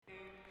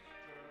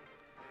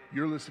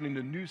You're listening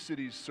to New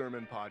City's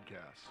Sermon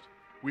Podcast.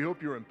 We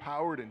hope you're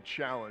empowered and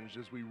challenged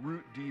as we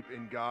root deep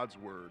in God's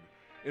Word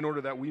in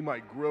order that we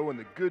might grow in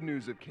the good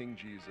news of King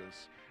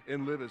Jesus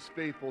and live as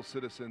faithful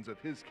citizens of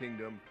His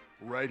kingdom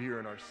right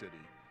here in our city.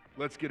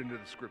 Let's get into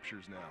the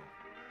scriptures now.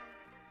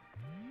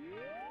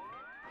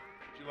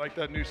 Did you like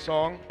that new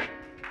song?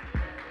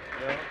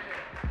 Yeah.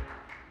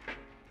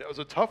 That was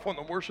a tough one.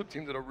 The worship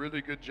team did a really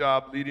good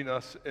job leading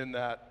us in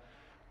that.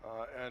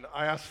 And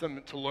I asked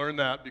them to learn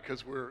that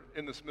because we're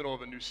in this middle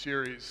of a new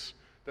series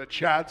that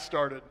Chad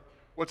started.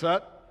 What's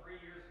that? 3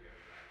 years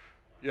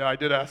ago.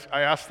 Yeah,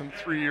 I asked them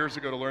 3 years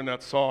ago to learn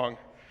that song,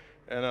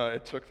 and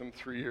it took them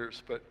 3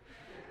 years. But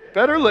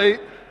better late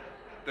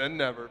than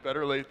never.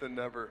 Better late than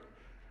never.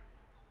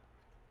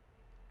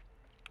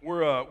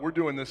 We're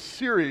doing this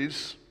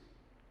series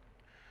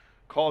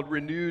called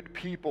Renewed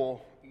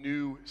People,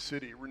 New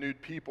City.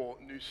 Renewed People,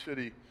 New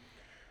City.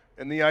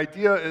 And the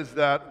idea is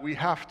that we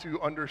have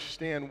to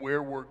understand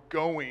where we're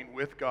going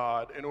with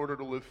God in order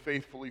to live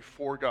faithfully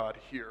for God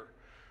here.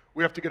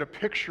 We have to get a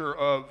picture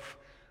of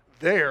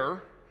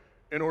there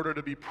in order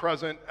to be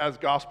present as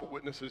gospel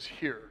witnesses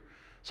here.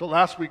 So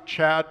last week,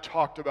 Chad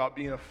talked about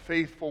being a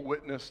faithful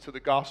witness to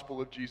the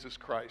gospel of Jesus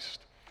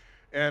Christ.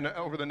 And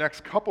over the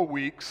next couple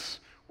weeks,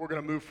 we're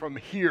going to move from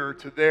here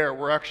to there.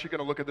 We're actually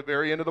going to look at the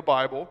very end of the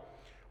Bible,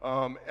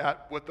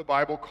 at what the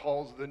Bible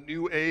calls the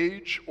new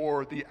age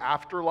or the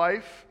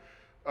afterlife.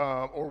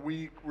 Or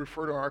we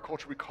refer to in our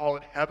culture, we call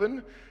it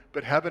heaven,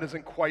 but heaven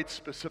isn't quite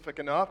specific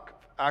enough.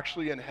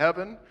 Actually, in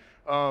heaven,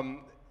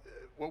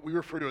 what we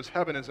refer to as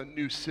heaven is a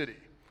new city,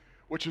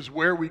 which is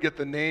where we get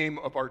the name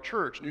of our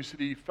church, New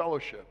City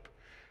Fellowship.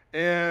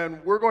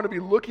 And we're going to be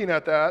looking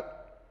at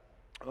that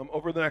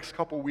over the next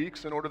couple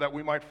weeks in order that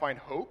we might find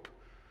hope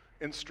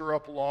and stir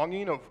up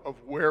longing of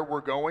where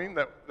we're going,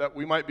 that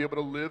we might be able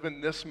to live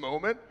in this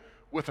moment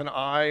with an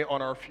eye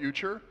on our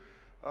future.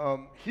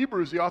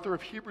 Hebrews, the author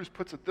of Hebrews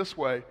puts it this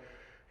way.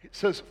 It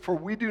says, "For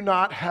we do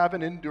not have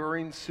an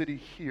enduring city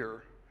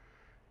here.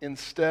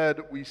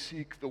 Instead, we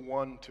seek the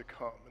one to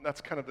come." And that's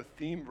kind of the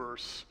theme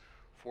verse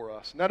for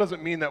us. And that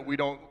doesn't mean that we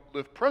don't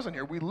live present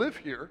here. We live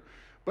here.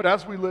 But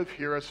as we live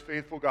here as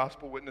faithful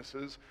gospel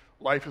witnesses,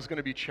 life is going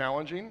to be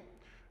challenging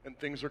and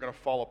things are going to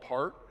fall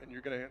apart and you're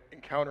going to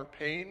encounter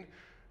pain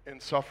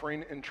and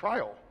suffering and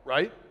trial,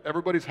 right?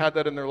 Everybody's had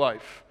that in their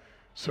life.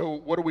 So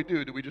what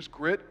do? Do we just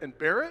grit and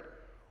bear it?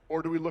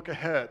 Or do we look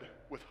ahead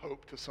with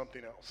hope to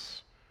something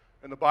else?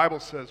 And the Bible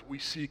says we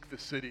seek the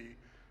city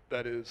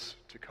that is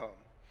to come.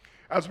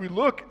 As we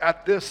look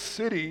at this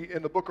city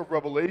in the book of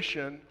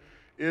Revelation,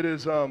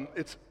 it's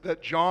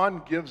that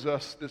John gives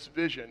us this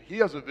vision. He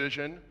has a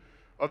vision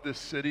of this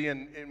city,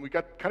 and we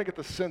kind of get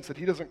the sense that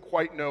he doesn't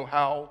quite know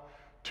how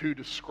to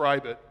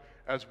describe it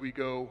as we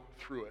go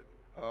through it.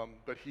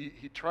 But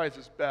he tries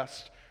his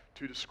best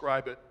to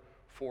describe it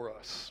for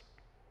us.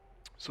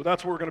 So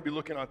that's what we're going to be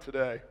looking at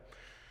today.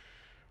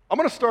 I'm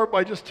going to start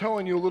by just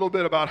telling you a little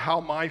bit about how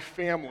my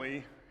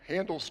family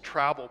handles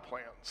travel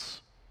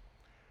plans.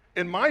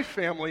 In my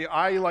family,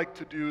 I like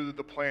to do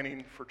the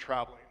planning for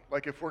traveling.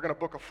 Like if we're going to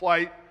book a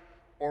flight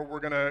or we're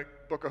going to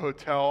book a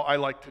hotel, I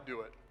like to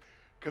do it.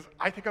 Because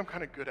I think I'm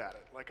kind of good at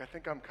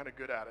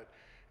it.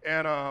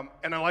 And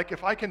I like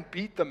if I can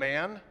beat the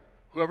man,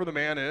 whoever the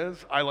man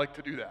is, I like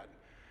to do that.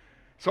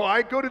 So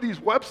I go to these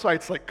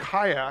websites like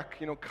Kayak,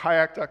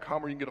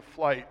 kayak.com where you can get a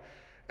flight.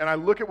 And I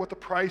look at what the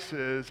price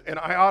is, and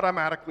I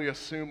automatically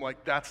assume,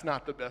 like, that's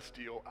not the best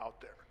deal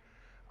out there.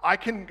 I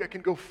can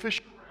go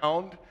fish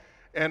around,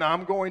 and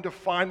I'm going to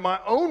find my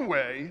own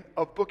way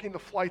of booking the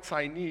flights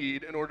I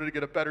need in order to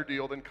get a better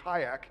deal than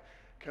Kayak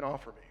can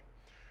offer me.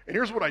 And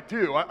here's what I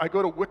do. I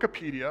go to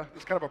Wikipedia.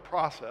 This is kind of a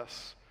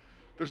process.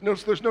 There's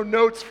no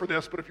notes for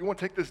this, but if you want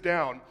to take this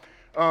down,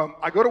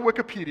 I go to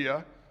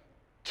Wikipedia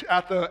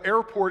at the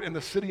airport in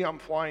the city I'm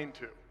flying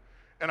to.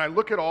 And I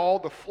look at all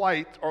the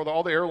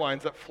all the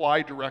airlines that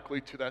fly directly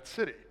to that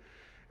city.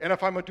 And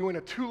if I'm doing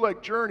a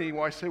 2-leg journey,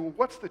 I say, well,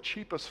 what's the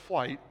cheapest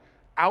flight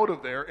out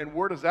of there, and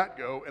where does that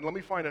go? And let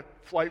me find a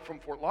flight from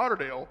Fort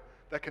Lauderdale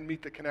that can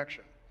meet the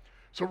connection.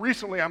 So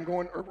recently I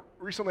found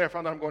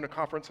out I'm going to a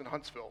conference in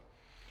Huntsville.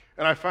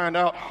 And I found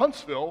out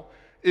Huntsville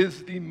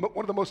is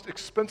one of the most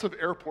expensive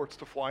airports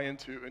to fly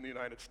into in the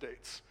United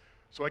States.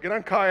 So I get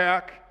on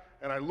Kayak,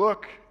 and I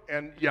look,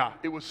 and yeah,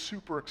 it was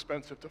super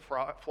expensive to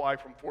fly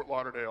from Fort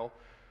Lauderdale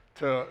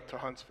to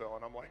Huntsville.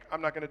 And I'm like,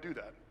 I'm not going to do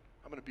that.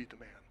 I'm going to beat the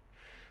man.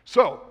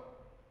 So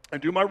I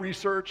do my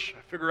research.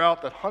 I figure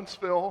out that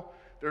Huntsville,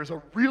 there's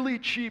a really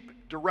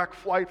cheap direct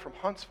flight from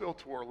Huntsville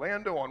to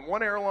Orlando on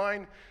one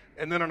airline,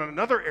 and then on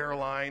another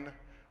airline,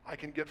 I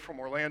can get from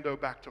Orlando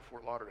back to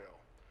Fort Lauderdale.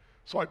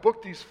 So I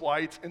booked these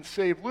flights and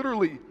saved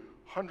literally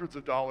hundreds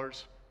of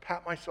dollars,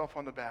 pat myself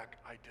on the back,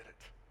 I did it.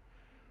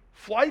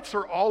 Flights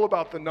are all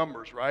about the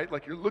numbers, right?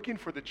 Like you're looking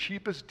for the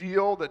cheapest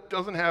deal that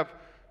doesn't have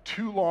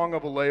too long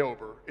of a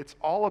layover. It's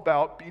all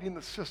about beating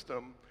the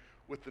system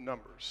with the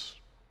numbers.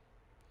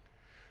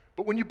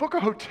 But when you book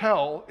a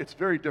hotel, it's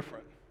very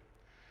different.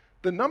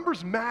 The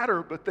numbers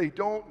matter, but they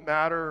don't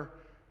matter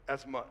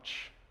as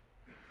much.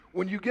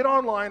 When you get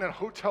online at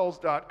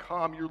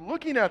hotels.com, you're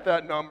looking at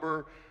that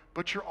number,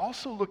 but you're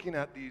also looking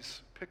at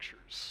these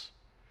pictures.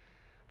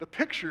 The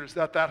pictures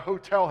that that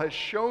hotel has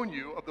shown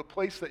you of the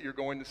place that you're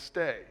going to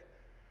stay.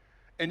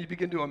 And you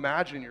begin to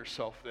imagine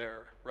yourself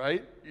there,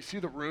 right? You see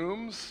the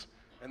rooms,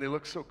 and they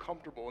look so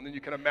comfortable. And then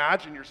you can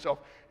imagine yourself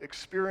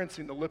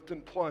experiencing the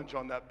Lipton plunge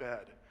on that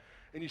bed.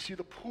 And you see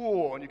the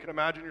pool, and you can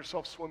imagine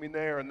yourself swimming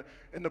there, and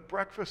the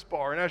breakfast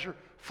bar. And as you're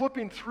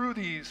flipping through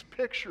these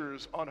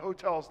pictures on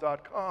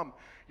hotels.com,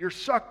 you're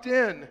sucked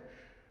in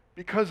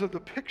because of the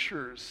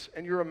pictures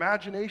and your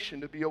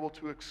imagination to be able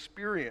to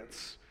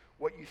experience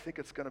what you think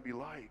it's going to be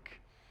like.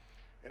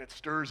 And it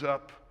stirs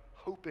up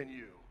hope in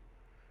you.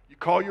 You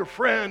call your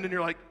friend, and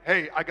you're like,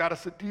 hey, I got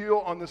us a deal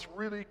on this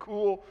really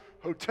cool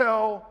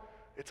hotel.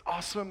 It's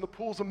awesome. The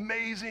pool's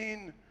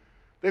amazing.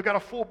 They've got a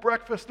full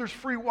breakfast. There's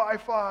free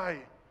Wi-Fi.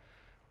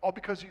 All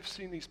because you've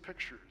seen these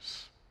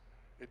pictures.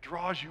 It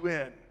draws you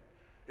in.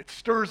 It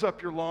stirs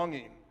up your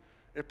longing.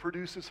 It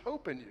produces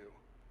hope in you.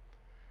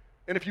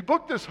 And if you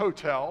book this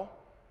hotel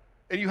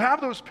and you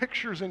have those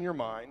pictures in your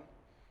mind,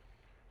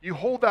 you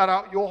hold that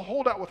out, you'll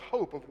hold out with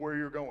hope of where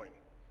you're going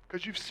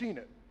because you've seen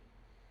it.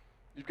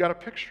 You've got a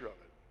picture of it.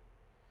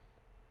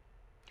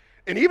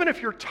 And even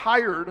if you're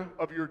tired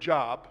of your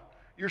job,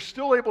 you're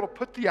still able to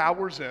put the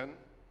hours in.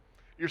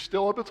 You're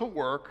still able to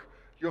work.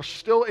 You're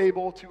still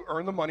able to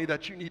earn the money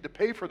that you need to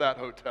pay for that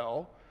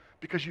hotel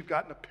because you've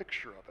gotten a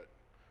picture of it,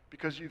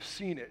 because you've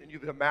seen it and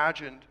you've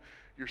imagined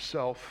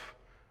yourself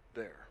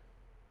there.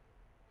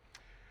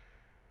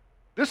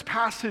 This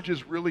passage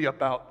is really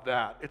about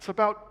that. It's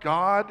about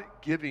God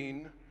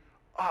giving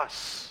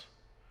us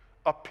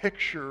a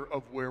picture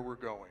of where we're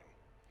going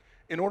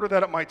in order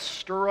that it might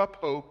stir up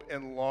hope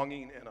and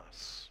longing in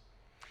us.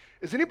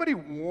 Is anybody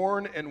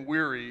worn and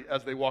weary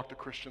as they walk the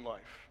Christian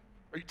life?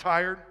 Are you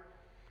tired?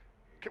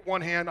 Get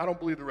one hand, I don't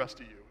believe the rest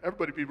of you.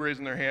 Everybody be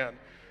raising their hand.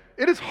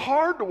 It is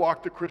hard to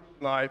walk the Christian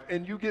life,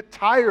 and you get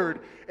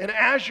tired, and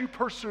as you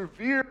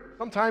persevere,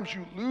 sometimes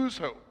you lose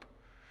hope.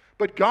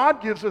 But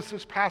God gives us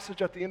this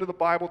passage at the end of the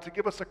Bible to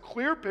give us a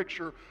clear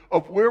picture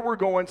of where we're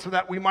going so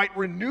that we might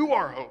renew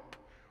our hope.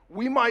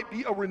 We might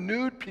be a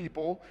renewed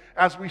people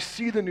as we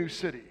see the new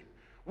city.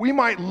 We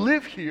might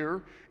live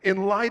here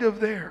in light of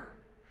there.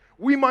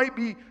 We might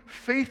be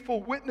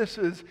faithful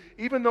witnesses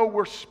even though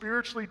we're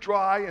spiritually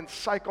dry and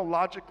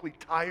psychologically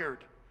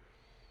tired.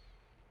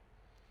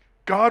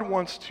 God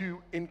wants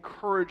to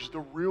encourage the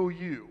real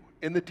you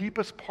in the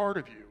deepest part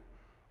of you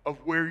of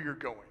where you're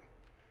going.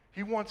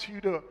 He wants you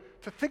to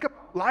think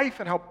about life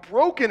and how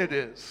broken it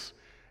is,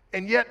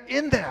 and yet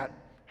in that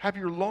have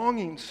your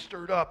longing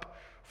stirred up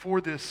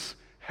for this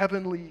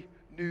heavenly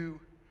new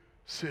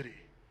city.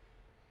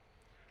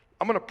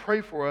 I'm going to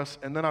pray for us,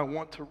 and then I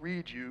want to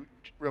read you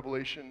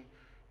Revelation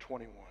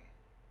 21.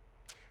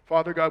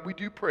 Father God, we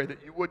do pray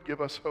that you would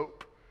give us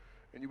hope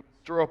and you would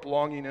stir up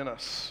longing in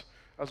us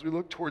as we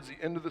look towards the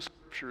end of the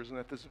scriptures and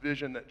at this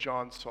vision that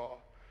John saw.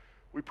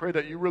 We pray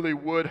that you really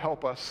would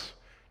help us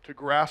to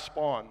grasp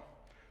on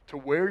to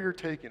where you're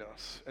taking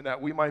us and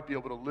that we might be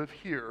able to live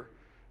here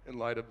in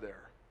light of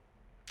there.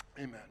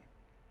 Amen.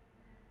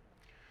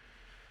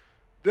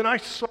 Then I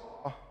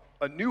saw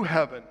a new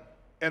heaven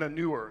and a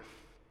new earth.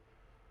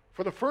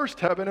 For the first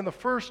heaven and the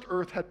first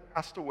earth had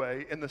passed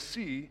away, and the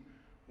sea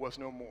was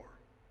no more.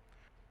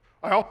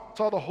 I also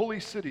saw the holy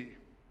city,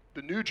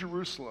 the new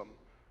Jerusalem,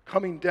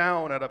 coming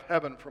down out of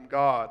heaven from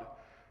God,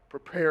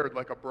 prepared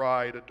like a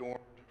bride adorned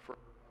for her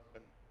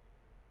husband.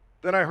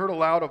 Then I heard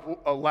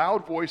a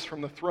loud voice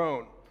from the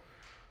throne.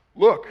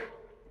 Look,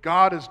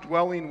 God is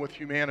dwelling with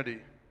humanity,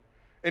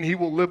 and he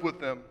will live with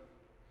them.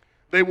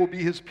 They will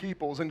be his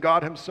peoples, and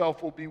God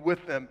himself will be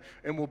with them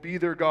and will be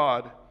their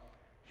God.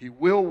 He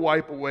will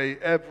wipe away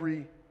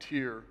every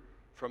tear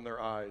from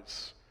their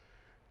eyes.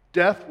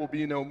 Death will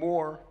be no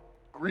more.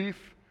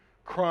 Grief,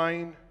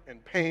 crying,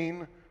 and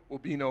pain will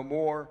be no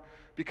more,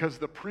 because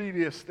the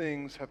previous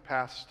things have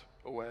passed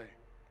away.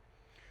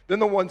 Then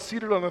the one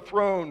seated on the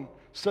throne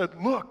said,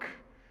 Look,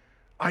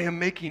 I am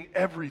making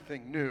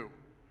everything new.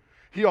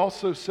 He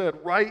also said,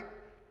 Write,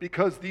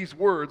 because these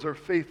words are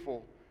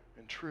faithful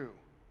and true.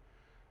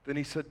 Then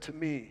he said to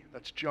me,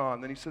 that's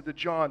John, then he said to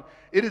John,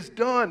 It is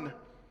done.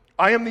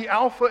 I am the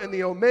Alpha and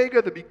the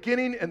Omega, the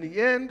beginning and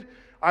the end.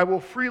 I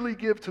will freely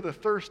give to the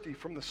thirsty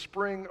from the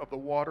spring of the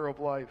water of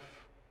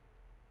life.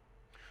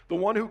 The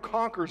one who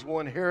conquers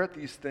will inherit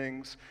these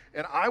things,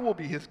 and I will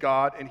be his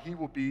God, and he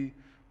will be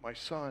my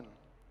son.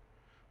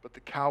 But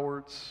the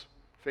cowards,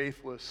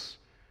 faithless,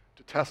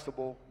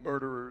 detestable,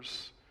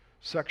 murderers,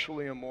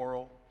 sexually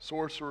immoral,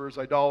 sorcerers,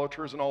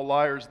 idolaters, and all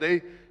liars,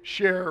 their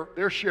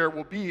share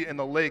will be in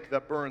the lake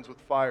that burns with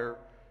fire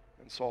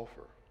and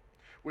sulfur,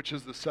 which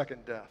is the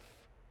second death.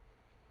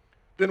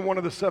 Then one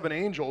of the seven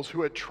angels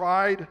who had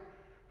held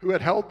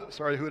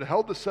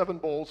the seven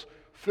bowls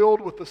filled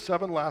with the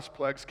seven last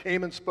plagues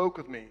came and spoke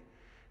with me.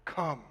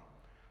 Come,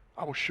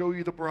 I will show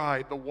you the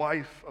bride, the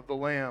wife of the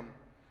Lamb.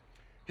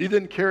 He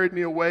then carried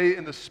me away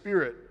in the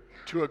Spirit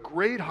to a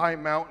great high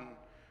mountain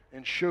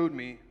and showed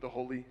me the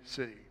holy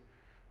city,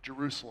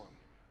 Jerusalem,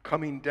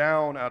 coming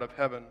down out of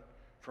heaven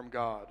from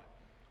God,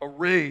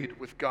 arrayed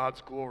with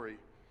God's glory.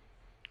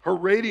 Her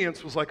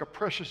radiance was like a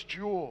precious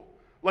jewel,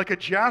 like a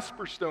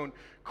jasper stone,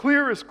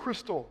 clear as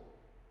crystal.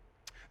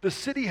 The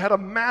city had a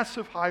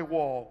massive high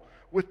wall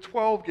with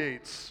 12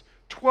 gates.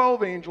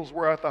 12 angels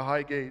were at the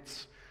high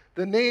gates.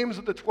 The names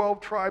of the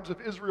 12 tribes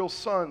of Israel's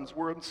sons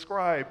were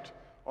inscribed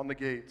on the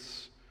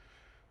gates.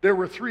 There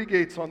were 3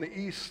 gates on the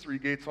east, 3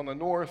 gates on the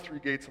north, 3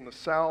 gates on the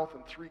south,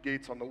 and 3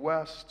 gates on the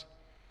west.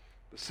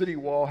 The city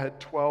wall had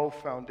 12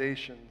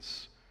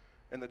 foundations,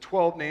 and the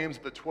 12 names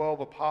of the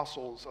 12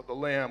 apostles of the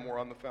Lamb were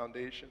on the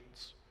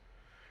foundations.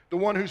 The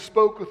one who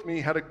spoke with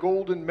me had a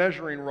golden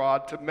measuring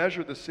rod to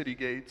measure the city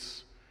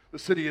gates, the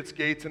city, its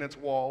gates, and its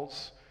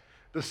walls.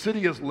 The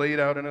city is laid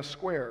out in a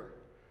square.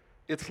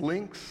 Its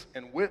lengths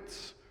and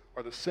widths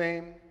are the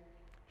same.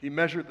 He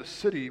measured the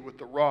city with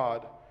the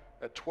rod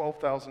at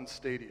 12,000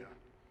 stadia.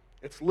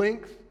 Its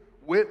length,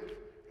 width,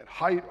 and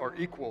height are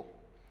equal.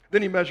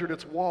 Then he measured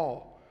its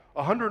wall,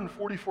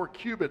 144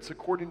 cubits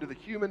according to the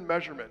human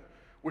measurement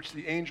which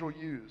the angel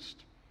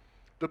used.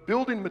 The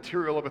building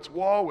material of its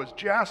wall was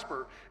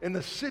jasper, and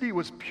the city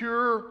was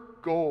pure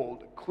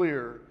gold,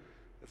 clear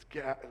as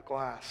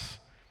glass.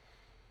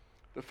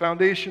 The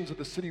foundations of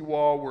the city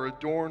wall were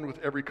adorned with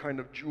every kind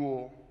of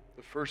jewel.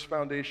 The first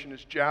foundation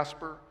is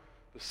jasper,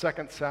 the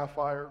second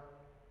sapphire.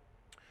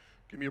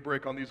 Give me a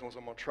break on these ones,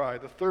 I'm going to try.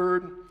 The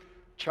third,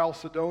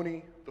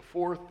 chalcedony. The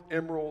fourth,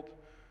 emerald.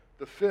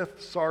 The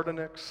fifth,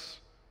 sardonyx.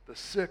 The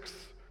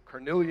sixth,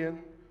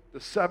 carnelian.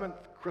 The seventh,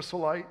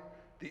 chrysolite.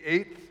 The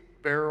eighth,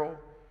 beryl.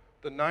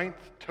 The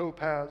ninth,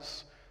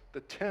 topaz.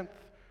 The 10th,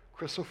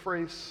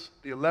 chrysoprase.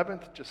 The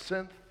 11th,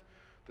 jacinth.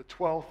 The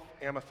 12th,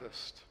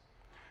 amethyst.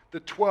 The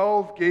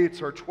 12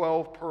 gates are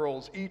 12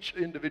 pearls. Each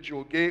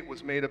individual gate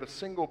was made of a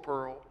single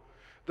pearl.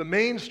 The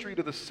main street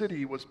of the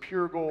city was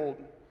pure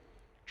gold,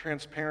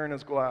 transparent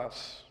as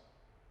glass.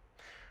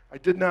 I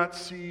did not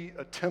see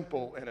a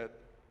temple in it,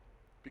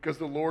 because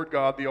the Lord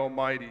God, the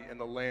Almighty, and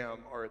the Lamb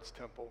are its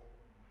temple.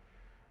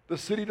 The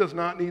city does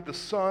not need the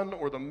sun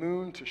or the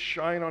moon to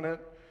shine on it,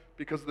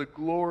 because the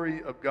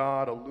glory of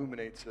God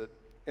illuminates it,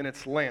 and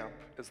its lamp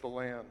is the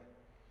Lamb.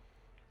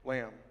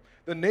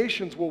 The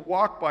nations will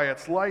walk by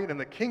its light, and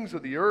the kings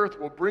of the earth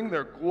will bring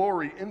their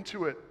glory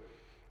into it.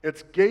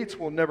 Its gates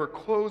will never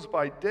close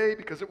by day,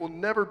 because it will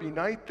never be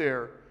night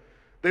there.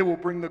 They will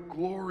bring the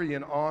glory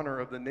and honor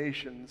of the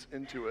nations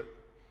into it.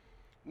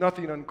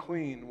 Nothing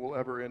unclean will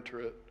ever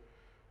enter it,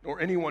 nor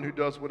anyone who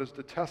does what is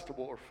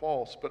detestable or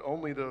false, but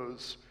only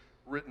those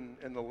written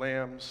in the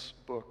Lamb's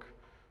book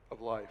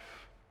of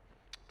life.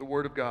 The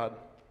Word of God.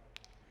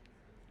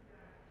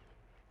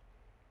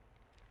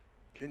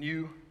 Can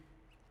you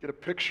get a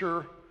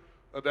picture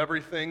of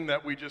everything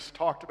that we just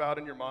talked about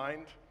in your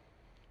mind?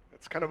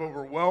 It's kind of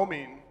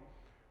overwhelming,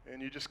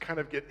 and you just kind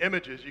of get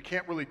images. You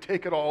can't really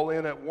take it all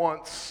in at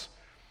once.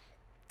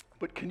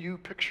 But can you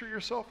picture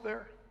yourself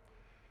there?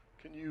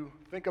 Can you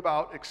think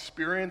about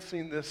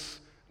experiencing this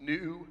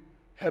new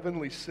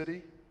heavenly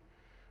city?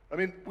 I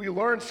mean, we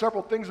learned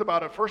several things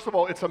about it. First of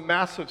all, it's a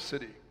massive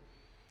city.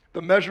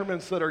 The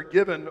measurements that are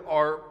given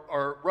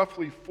are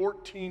roughly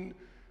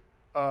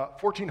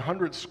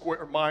 1,400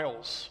 square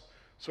miles.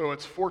 So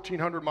it's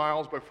 1,400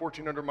 miles by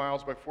 1,400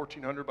 miles by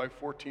 1,400 by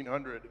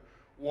 1,400,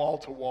 wall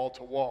to wall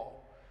to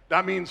wall.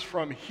 That means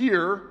from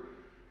here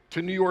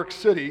to New York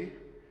City,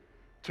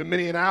 to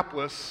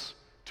Minneapolis,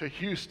 to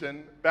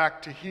Houston,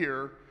 back to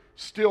here,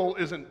 still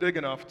isn't big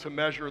enough to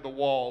measure the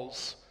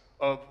walls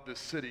of this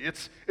city.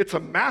 It's a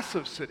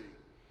massive city.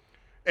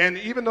 And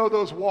even though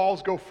those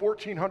walls go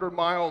 1,400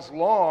 miles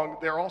long,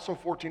 they're also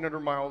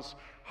 1,400 miles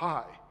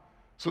high.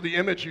 So the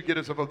image you get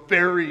is of a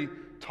very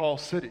tall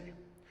city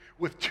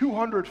with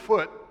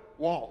 200-foot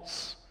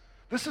walls.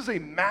 This is a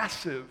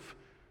massive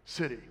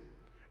city,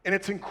 and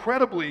it's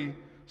incredibly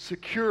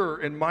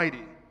secure and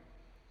mighty.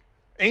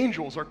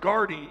 Angels are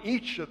guarding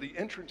each of the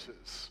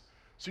entrances.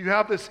 So you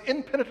have this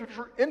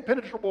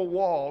impenetrable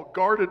wall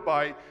guarded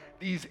by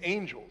these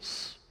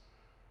angels.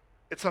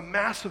 It's a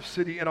massive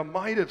city and a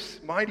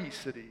mighty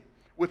city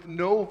with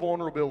no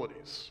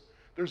vulnerabilities.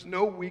 There's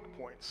no weak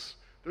points.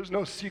 There's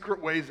no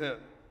secret ways in.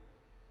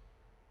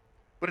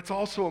 But it's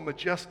also a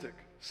majestic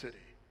city.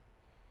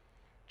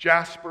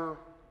 Jasper,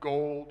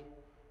 gold,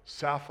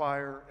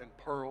 sapphire, and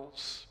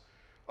pearls.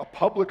 A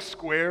public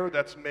square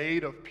that's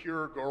made of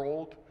pure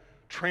gold,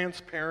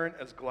 transparent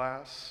as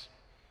glass.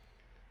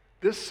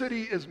 This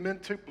city is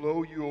meant to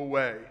blow you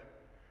away.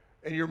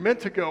 And you're meant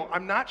to go,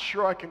 I'm not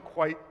sure I can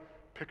quite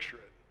picture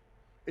it.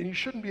 And you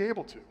shouldn't be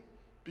able to,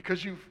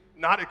 because you've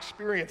not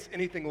experienced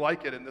anything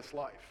like it in this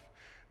life.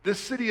 This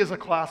city is a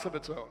class of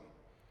its own.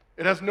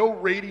 It has no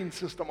rating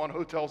system on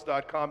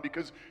Hotels.com,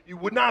 because you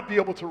would not be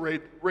able to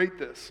rate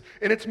this.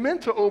 And it's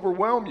meant to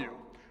overwhelm you.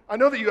 I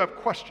know that you have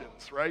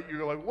questions, right?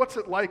 You're like, what's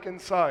it like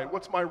inside?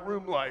 What's my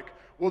room like?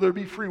 Will there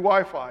be free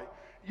Wi-Fi?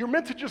 You're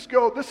meant to just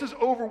go, this is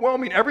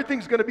overwhelming.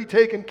 Everything's going to be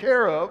taken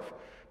care of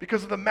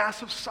because of the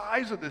massive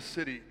size of this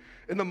city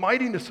and the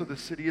mightiness of this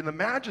city and the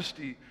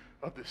majesty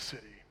of this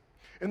city.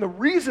 And the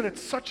reason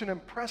it's such an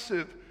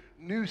impressive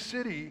new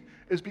city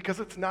is because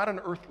it's not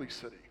an earthly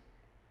city.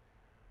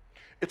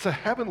 It's a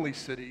heavenly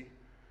city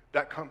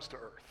that comes to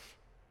earth.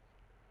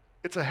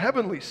 It's a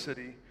heavenly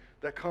city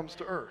that comes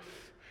to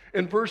earth.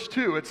 In verse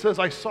 2, it says,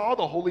 I saw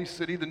the holy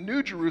city, the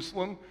new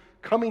Jerusalem,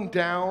 coming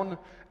down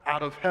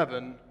out of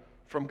heaven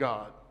from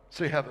God.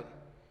 Say heaven.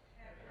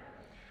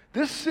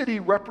 This city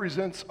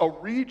represents a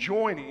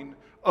rejoining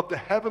of the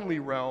heavenly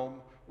realm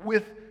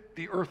with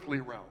the earthly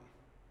realm.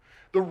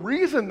 The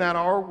reason that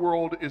our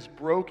world is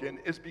broken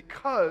is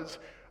because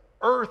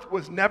earth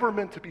was never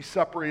meant to be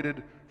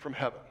separated from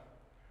heaven.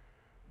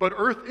 But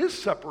earth is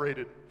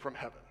separated from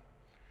heaven.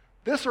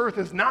 This earth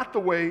is not the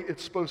way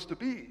it's supposed to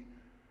be.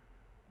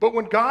 But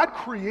when God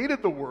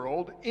created the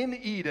world in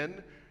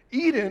Eden,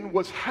 Eden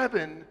was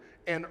heaven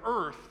and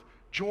earth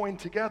joined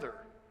together.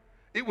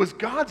 It was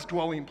God's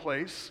dwelling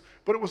place,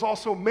 but it was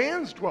also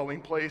man's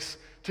dwelling place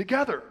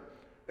together.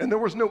 And there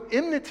was no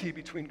enmity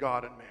between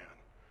God and man.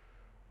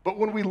 But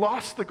when we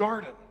lost the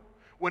garden,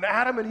 when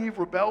Adam and Eve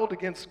rebelled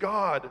against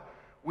God,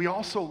 we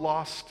also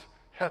lost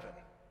heaven.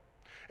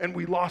 And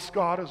we lost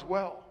God as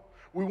well.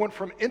 We went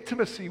from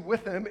intimacy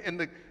with him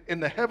in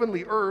the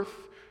heavenly earth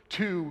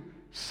to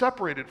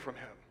separated from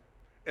him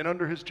and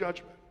under his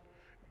judgment.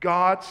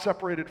 God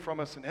separated from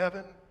us in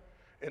heaven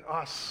and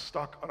us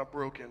stuck on a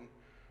broken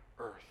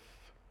earth.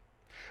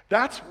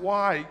 That's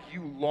why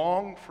you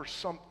long for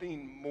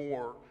something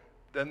more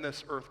than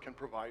this earth can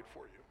provide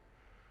for you.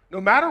 No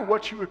matter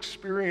what you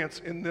experience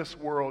in this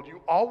world,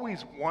 you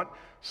always want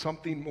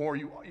something more.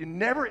 You're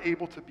never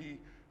able to be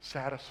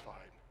satisfied.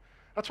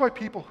 That's why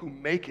people who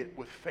make it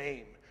with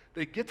fame,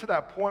 they get to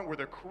that point where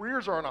their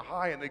careers are on a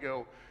high and they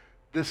go,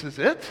 this is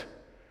it?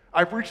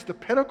 I've reached the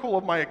pinnacle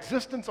of my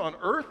existence on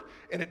earth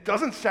and it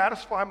doesn't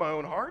satisfy my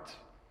own heart?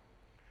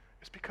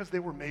 It's because they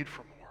were made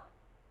for more.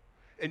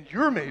 And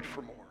you're made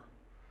for more.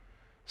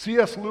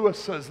 C.S. Lewis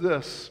says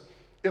this,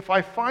 if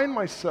I find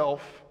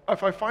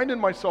in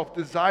myself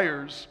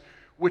desires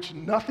which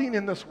nothing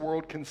in this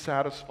world can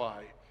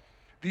satisfy,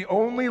 the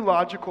only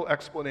logical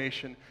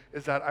explanation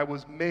is that I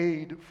was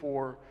made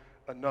for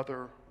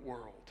another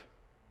world.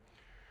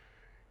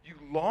 You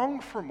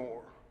long for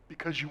more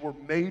because you were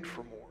made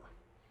for more.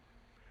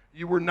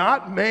 You were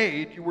not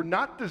made, you were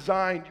not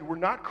designed, you were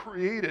not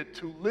created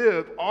to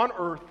live on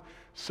earth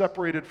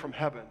separated from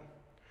heaven.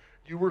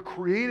 You were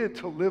created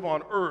to live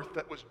on earth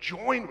that was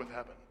joined with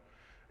heaven.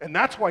 And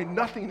that's why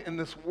nothing in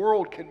this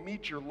world can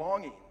meet your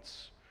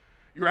longings.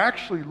 You're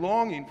actually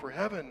longing for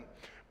heaven.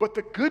 But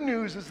the good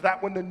news is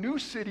that when the new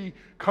city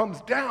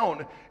comes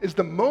down is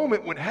the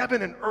moment when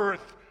heaven and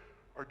earth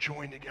are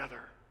joined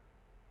together.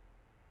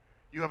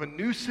 You have a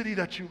new city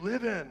that you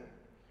live in.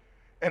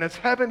 And as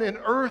heaven and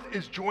earth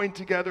is joined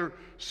together,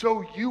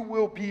 so you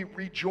will be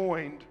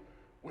rejoined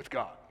with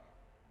God.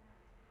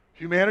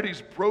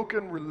 Humanity's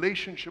broken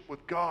relationship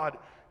with God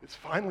is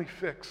finally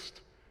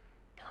fixed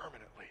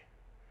permanently.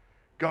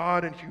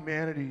 God and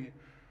humanity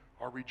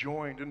are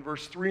rejoined. In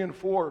verse 3 and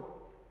 4,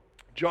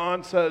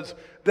 John says,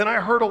 then I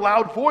heard a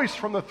loud voice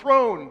from the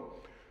throne.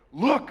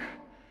 Look,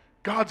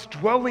 God's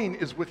dwelling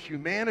is with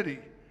humanity,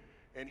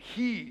 and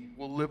he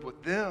will live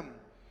with them.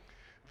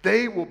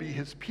 They will be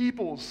his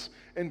peoples,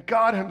 and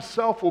God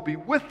himself will be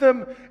with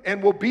them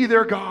and will be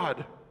their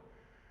God.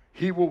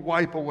 He will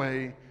wipe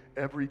away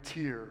every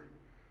tear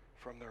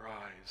from their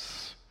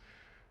eyes.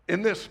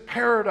 In this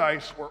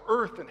paradise where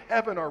earth and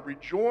heaven are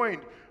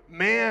rejoined,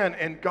 man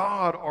and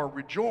God are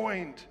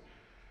rejoined,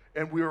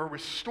 and we are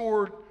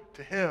restored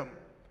to him.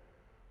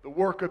 The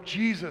work of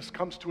Jesus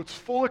comes to its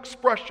full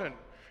expression,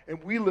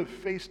 and we live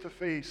face to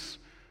face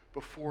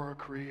before our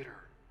Creator.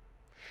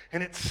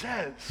 And it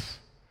says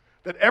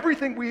that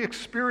everything we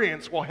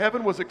experienced while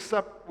heaven was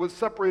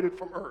separated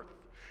from earth,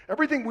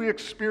 everything we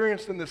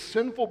experienced in this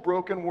sinful,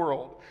 broken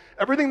world,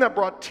 everything that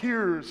brought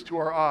tears to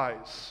our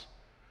eyes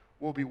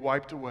will be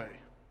wiped away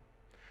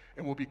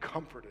and will be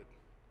comforted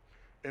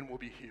and will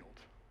be healed.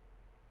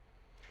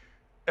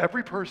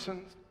 Every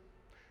person,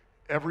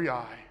 every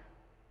eye,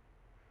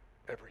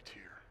 every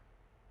tear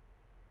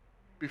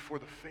before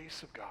the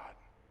face of God.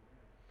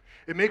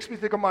 It makes me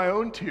think of my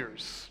own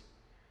tears.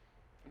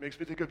 It makes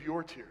me think of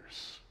your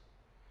tears.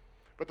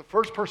 But the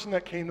first person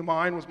that came to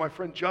mind was my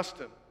friend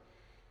Justin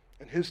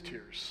and his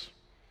tears.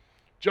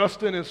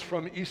 Justin is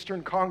from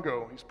Eastern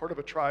Congo. He's part of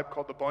a tribe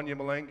called the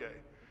Banyamulenge.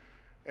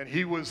 And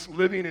he was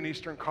living in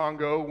Eastern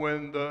Congo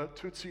when the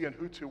Tutsi and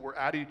Hutu were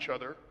at each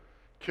other,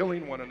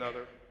 killing one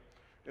another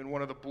in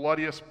one of the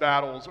bloodiest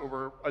battles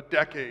over a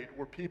decade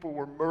where people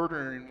were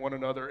murdering one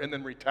another and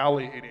then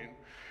retaliating.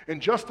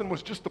 And Justin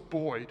was just a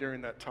boy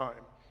during that time.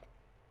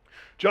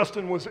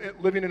 Justin was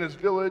living in his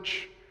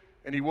village,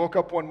 and he woke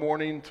up one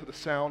morning to the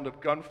sound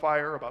of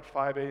gunfire about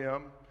 5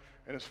 a.m.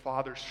 and his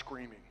father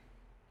screaming,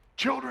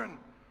 "Children,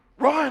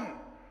 run!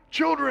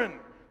 Children,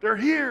 they're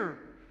here!"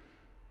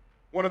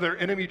 One of their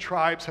enemy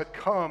tribes had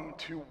come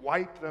to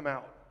wipe them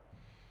out.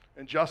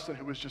 And Justin,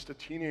 who was just a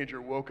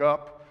teenager, woke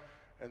up,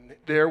 and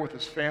there with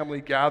his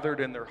family gathered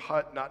in their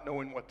hut, not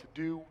knowing what to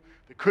do.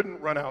 They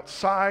couldn't run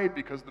outside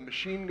because the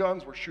machine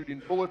guns were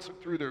shooting bullets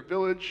through their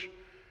village,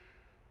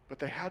 but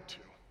they had to,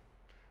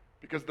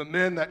 because the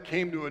men that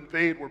came to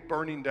invade were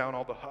burning down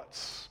all the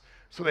huts.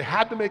 So they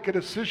had to make a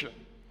decision.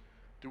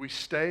 Do we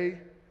stay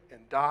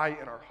and die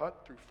in our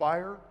hut through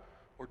fire,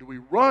 or do we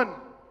run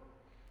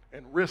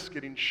and risk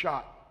getting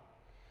shot?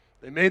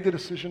 They made the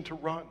decision to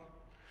run.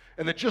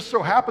 And it just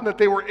so happened that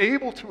they were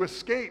able to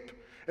escape,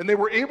 and they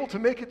were able to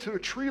make it to a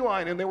tree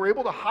line, and they were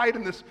able to hide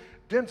in this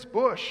dense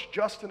bush,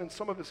 Justin and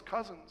some of his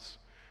cousins.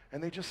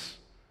 And they just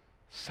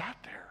sat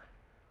there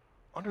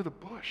under the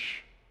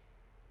bush,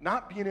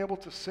 not being able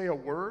to say a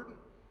word,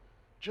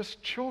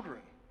 just children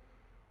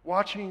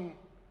watching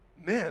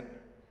men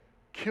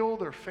kill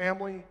their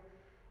family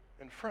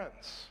and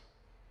friends.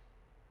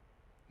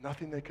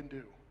 Nothing they can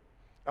do.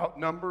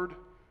 Outnumbered,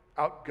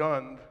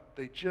 outgunned,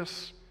 they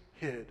just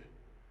hid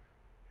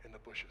in the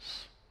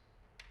bushes.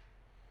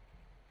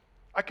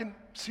 I can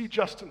see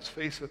Justin's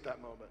face at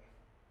that moment.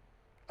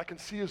 I can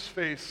see his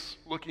face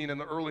looking in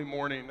the early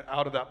morning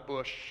out of that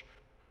bush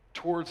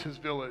towards his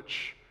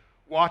village,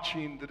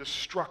 watching the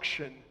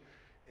destruction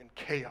and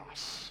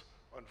chaos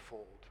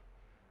unfold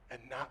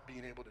and not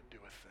being able to do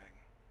a thing.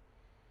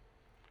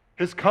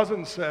 His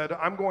cousin said,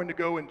 I'm going to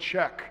go and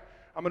check.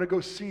 I'm going to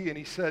go see. And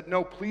he said,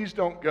 no, please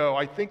don't go.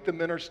 I think the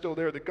men are still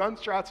there. The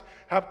gunshots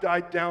have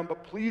died down,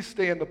 but please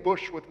stay in the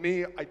bush with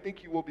me. I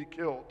think you will be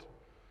killed.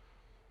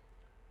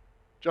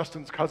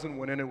 Justin's cousin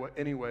went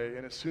anyway,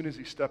 and as soon as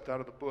he stepped out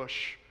of the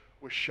bush,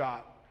 was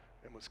shot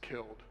and was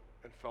killed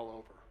and fell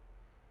over.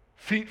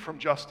 Feet from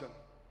Justin,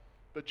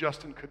 but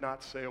Justin could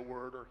not say a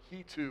word, or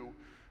he too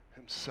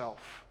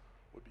himself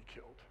would be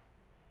killed.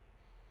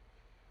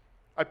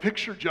 I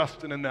picture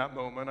Justin in that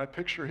moment. I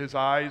picture his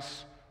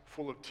eyes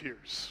full of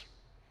tears,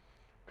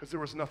 because there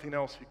was nothing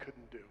else he could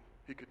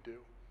do.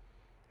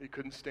 He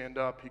couldn't stand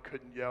up, he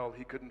couldn't yell,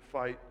 he couldn't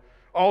fight.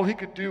 All he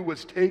could do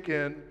was take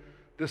in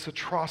this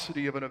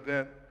atrocity of an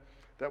event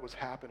that was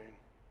happening.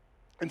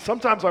 And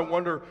sometimes I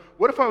wonder,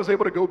 what if I was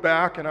able to go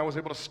back and I was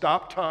able to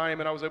stop time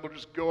and I was able to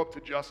just go up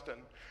to Justin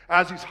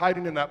as he's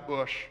hiding in that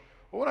bush?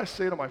 What would I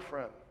say to my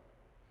friend?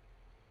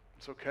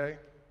 It's okay.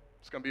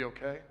 It's going to be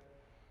okay.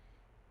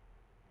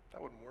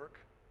 That wouldn't work.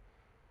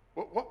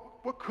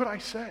 What could I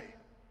say?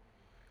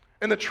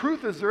 And the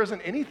truth is, there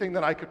isn't anything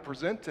that I could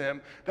present to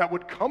him that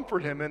would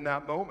comfort him in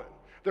that moment.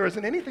 There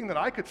isn't anything that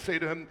I could say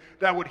to him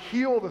that would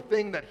heal the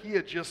thing that he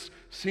had just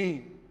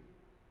seen.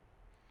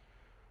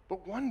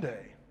 But one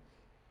day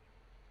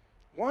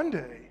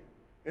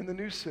in the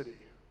new city,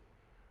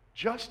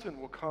 Justin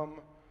will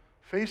come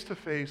face to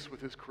face with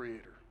his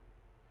Creator.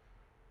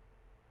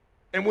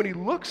 And when he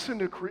looks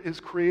into his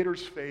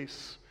Creator's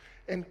face,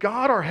 and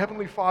God, our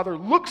Heavenly Father,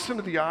 looks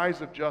into the eyes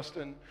of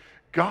Justin,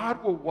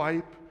 God will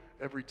wipe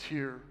every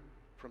tear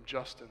from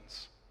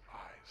Justin's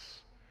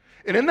eyes.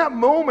 And in that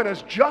moment,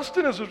 as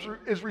Justin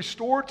is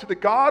restored to the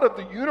God of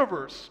the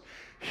universe,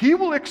 he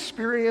will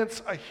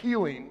experience a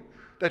healing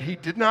that he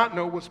did not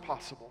know was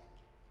possible.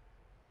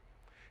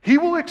 He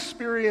will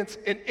experience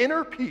an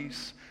inner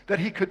peace that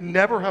he could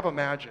never have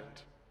imagined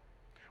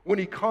when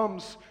he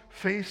comes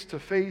face to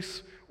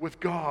face with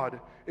God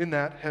in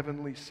that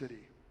heavenly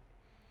city.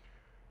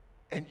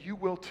 And you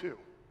will too.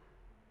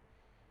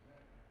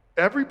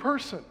 Every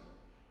person,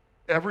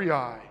 every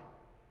eye,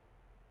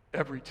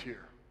 every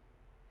tear.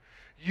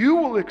 You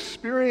will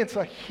experience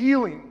a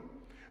healing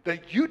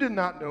that you did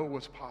not know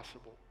was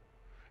possible.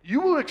 You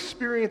will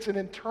experience an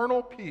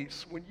internal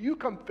peace when you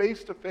come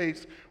face to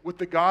face with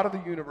the God of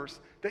the universe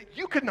that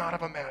you could not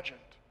have imagined.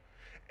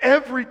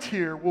 Every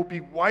tear will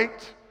be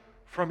wiped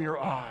from your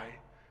eye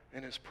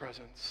in His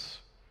presence.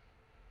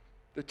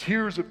 The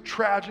tears of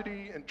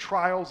tragedy and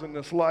trials in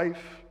this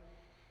life,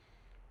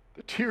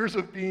 the tears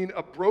of being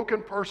a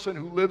broken person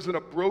who lives in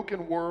a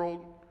broken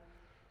world,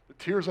 the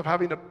tears of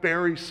having to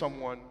bury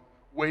someone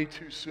way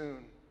too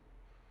soon,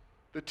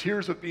 the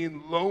tears of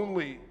being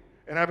lonely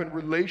and having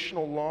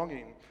relational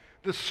longing,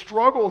 the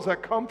struggles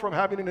that come from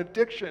having an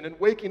addiction and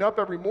waking up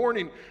every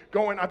morning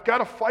going, I've got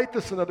to fight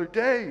this another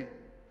day,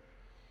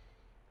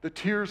 the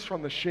tears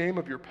from the shame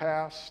of your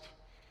past,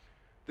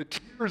 the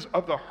tears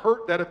of the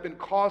hurt that have been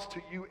caused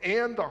to you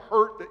and the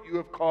hurt that you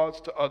have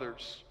caused to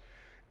others.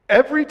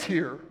 Every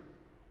tear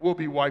will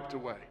be wiped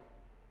away,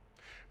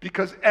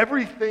 because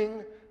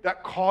everything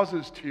that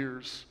causes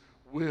tears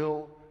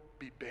will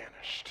be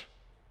banished.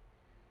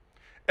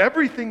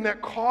 Everything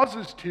that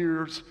causes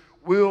tears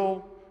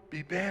will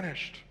be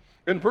banished.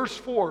 In verse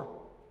 4,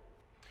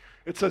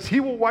 it says, He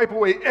will wipe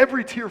away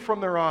every tear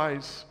from their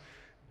eyes.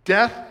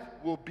 Death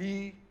will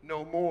be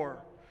no more.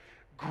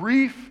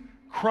 Grief,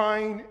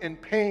 crying,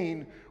 and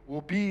pain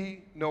will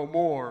be no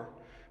more,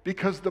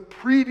 because the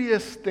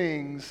previous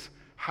things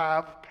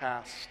have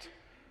passed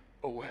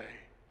away.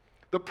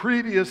 The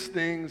previous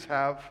things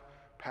have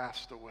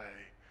passed away.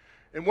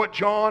 And what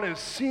John is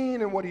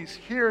seeing and what he's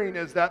hearing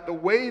is that the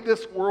way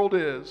this world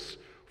is,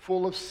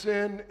 full of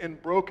sin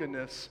and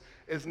brokenness,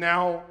 is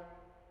now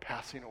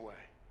passing away.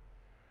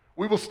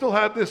 We will still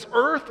have this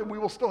earth and we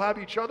will still have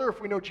each other if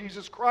we know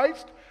Jesus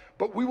Christ,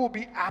 but we will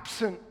be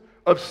absent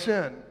of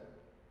sin.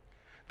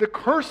 The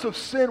curse of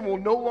sin will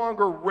no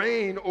longer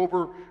reign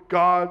over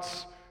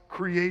God's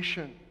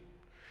creation.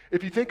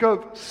 If you think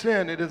of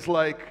sin, it is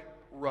like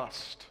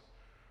rust.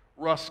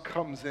 Rust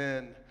comes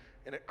in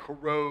and it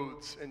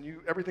corrodes, and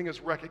everything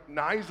is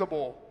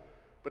recognizable,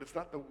 but it's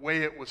not the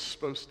way it was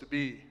supposed to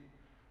be.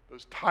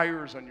 Those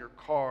tires on your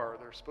car,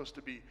 they're supposed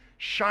to be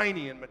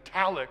shiny and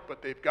metallic,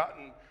 but they've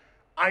gotten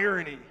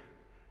irony,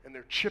 and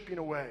they're chipping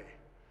away.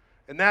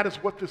 And that is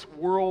what this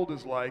world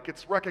is like.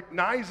 It's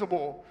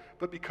recognizable,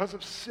 but because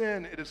of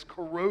sin, it is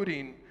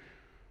corroding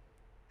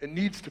and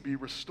needs to be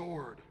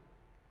restored.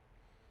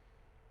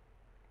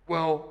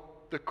 Well,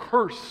 the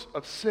curse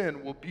of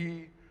sin will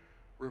be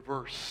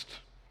reversed.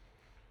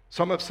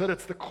 Some have said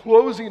it's the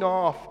closing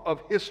off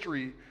of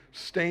history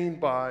stained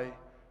by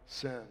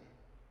sin.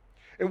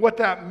 And what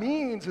that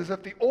means is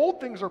that the old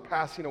things are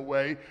passing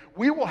away.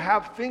 We will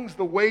have things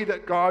the way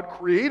that God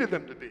created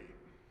them to be.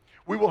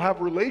 We will have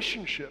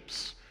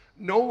relationships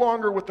no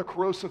longer with the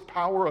corrosive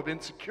power of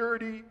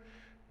insecurity,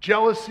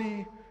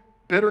 jealousy,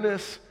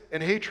 bitterness,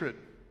 and hatred.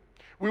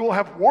 We will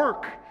have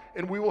work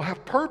and we will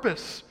have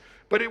purpose,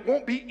 but it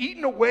won't be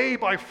eaten away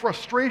by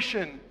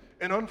frustration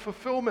and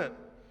unfulfillment.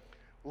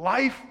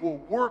 Life will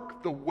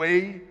work the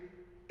way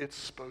it's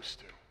supposed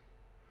to.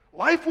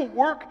 Life will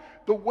work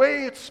the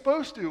way it's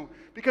supposed to,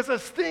 because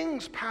as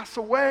things pass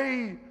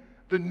away,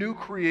 the new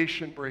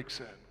creation breaks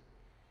in.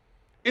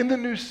 In the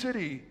new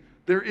city,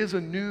 there is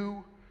a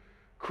new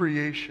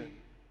creation.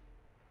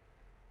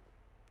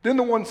 Then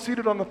the one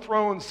seated on the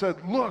throne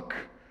said, "Look,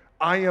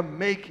 I am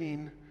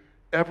making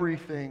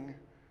everything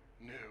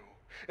new."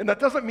 And that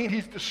doesn't mean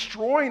he's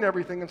destroying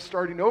everything and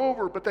starting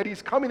over, but that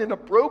he's coming into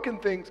broken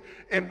things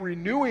and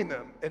renewing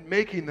them and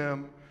making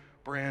them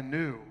brand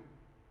new.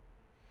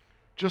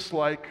 Just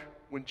like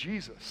when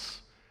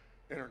Jesus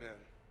entered in.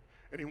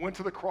 And he went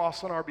to the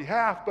cross on our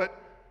behalf, but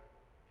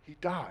he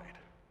died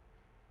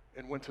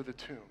and went to the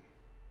tomb.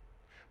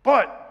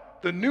 But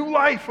the new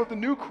life of the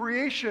new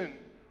creation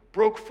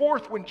broke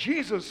forth when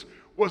Jesus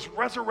was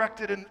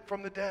resurrected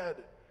from the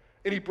dead.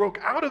 And he broke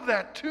out of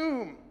that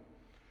tomb,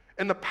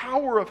 and the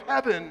power of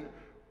heaven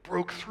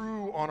broke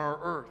through on our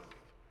earth.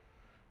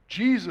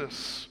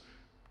 Jesus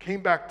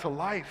came back to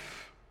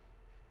life,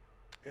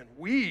 and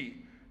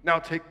we now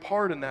take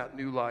part in that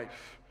new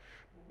life.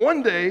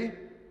 One day,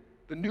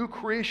 the new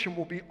creation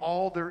will be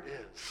all there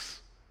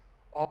is.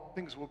 All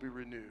things will be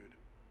renewed.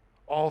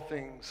 All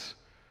things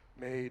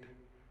made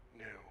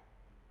new.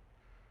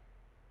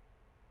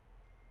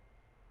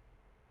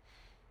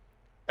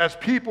 As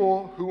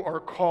people who are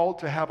called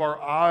to have our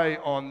eye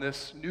on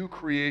this new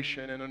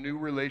creation and a new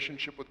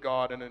relationship with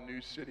God in a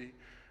new city,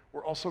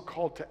 we're also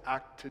called to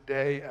act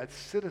today as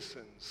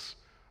citizens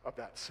of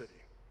that city.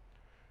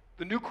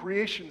 The new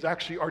creation is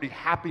actually already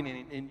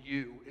happening in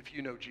you if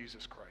you know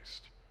Jesus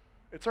Christ.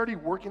 It's already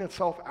working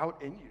itself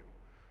out in you.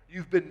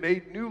 You've been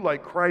made new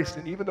like Christ,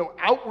 and even though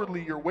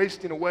outwardly you're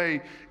wasting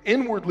away,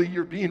 inwardly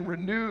you're being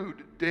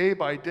renewed day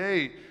by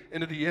day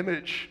into the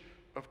image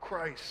of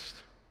Christ.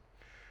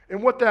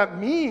 And what that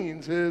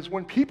means is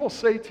when people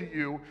say to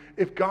you,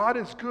 if God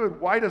is good,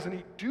 why doesn't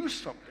he do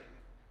something?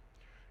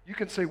 You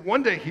can say,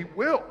 one day he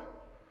will.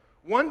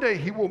 One day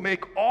he will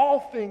make all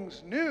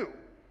things new.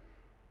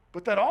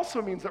 But that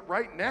also means that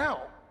right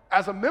now,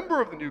 as a member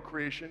of the new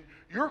creation,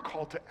 you're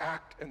called to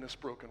act in this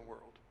broken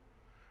world.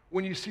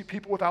 When you see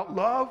people without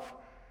love,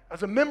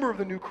 as a member of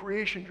the new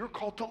creation, you're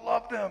called to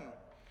love them.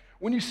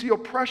 When you see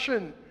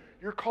oppression,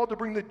 you're called to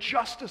bring the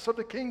justice of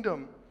the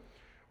kingdom.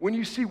 When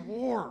you see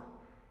war,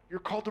 you're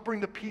called to bring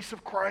the peace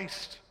of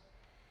Christ.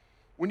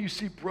 When you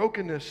see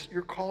brokenness,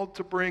 you're called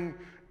to bring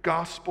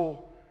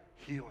gospel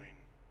healing.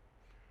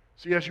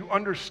 See, as you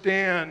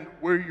understand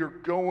where you're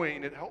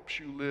going, it helps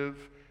you live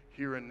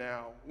here and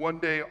now. One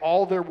day,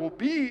 all there will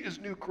be is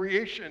new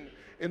creation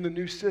in the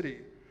new city.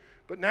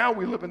 But now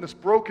we live in this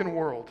broken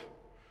world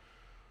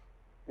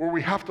where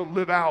we have to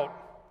live out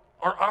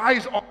our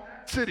eyes on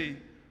that city,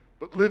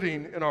 but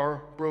living in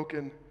our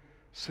broken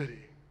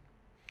city.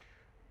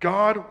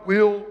 God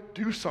will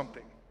do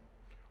something.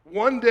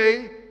 One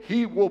day,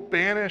 he will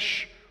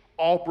banish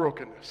all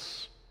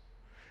brokenness.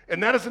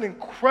 And that is an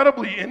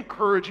incredibly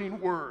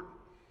encouraging word.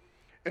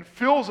 It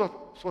fills us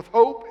with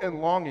hope and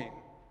longing.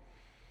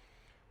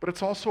 But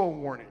it's also a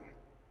warning.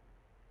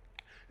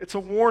 It's a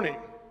warning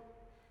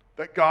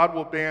that God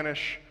will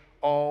banish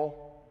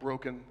all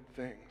broken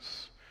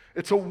things.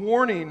 It's a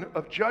warning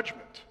of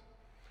judgment,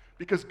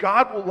 because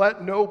God will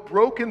let no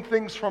broken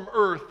things from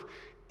earth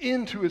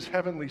into his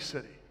heavenly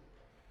city.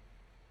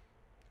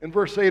 In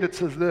verse 8 it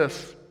says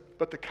this,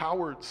 "But the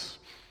cowards,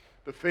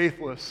 the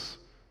faithless,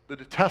 the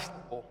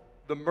detestable,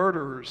 the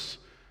murderers,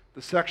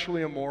 the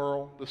sexually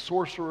immoral, the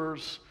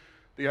sorcerers,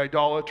 the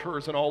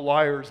idolaters, and all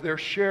liars, their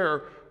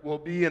share will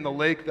be in the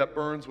lake that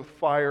burns with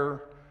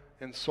fire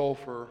and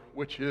sulfur,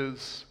 which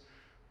is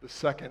the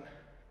second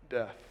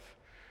death."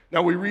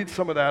 Now we read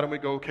some of that and we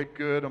go, okay,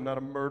 good, I'm not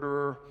a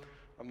murderer,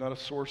 I'm not a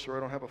sorcerer, I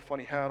don't have a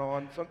funny hat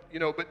on,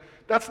 but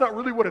that's not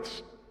really what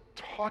it's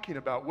talking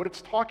about. What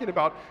it's talking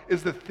about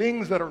is the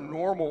things that are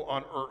normal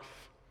on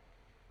earth.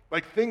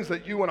 Like things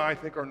that you and I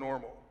think are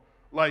normal,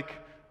 like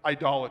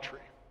idolatry.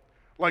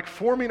 Like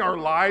forming our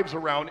lives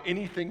around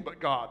anything but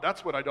God.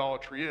 That's what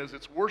idolatry is.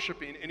 It's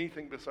worshiping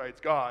anything besides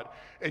God.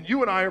 And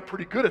you and I are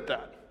pretty good at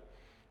that.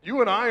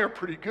 You and I are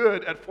pretty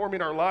good at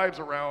forming our lives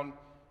around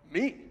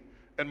me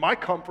and my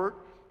comfort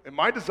and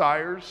my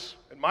desires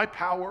and my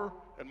power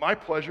and my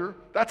pleasure.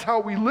 That's how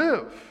we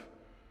live.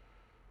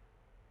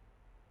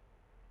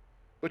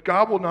 But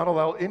God will not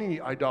allow any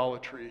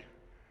idolatry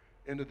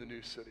into the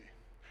new city,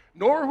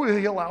 nor will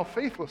he allow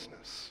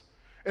faithlessness.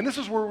 And this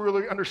is where we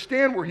really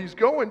understand where he's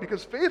going,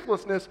 because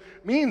faithlessness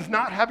means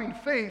not having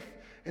faith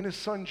in his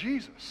son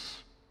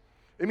Jesus.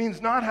 It means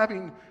not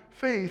having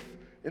faith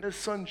in his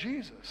son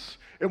Jesus.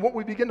 And what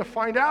we begin to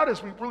find out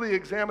as we really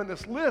examine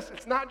this list,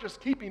 it's not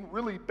just keeping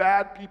really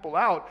bad people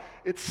out,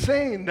 it's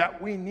saying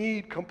that we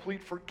need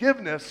complete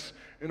forgiveness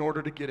in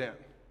order to get in.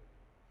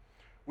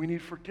 We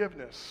need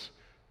forgiveness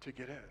to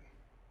get in.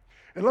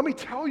 And let me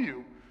tell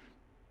you,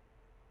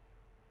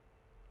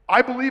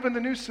 I believe in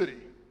the new city.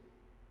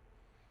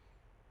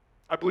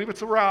 I believe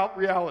it's a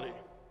reality.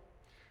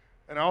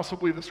 And I also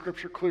believe the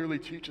scripture clearly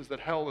teaches that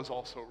hell is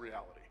also a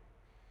reality.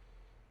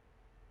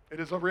 It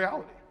is a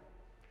reality.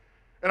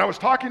 And I was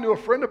talking to a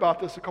friend about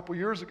this a couple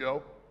years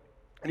ago,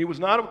 and he was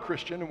not a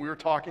Christian, and we were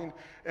talking,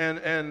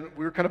 and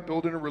we were kind of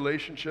building a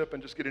relationship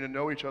and just getting to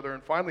know each other.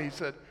 And finally he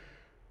said,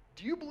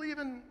 "Do you believe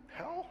in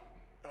hell?"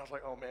 And I was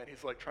like, oh man,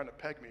 he's like trying to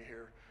peg me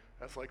here.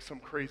 That's like some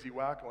crazy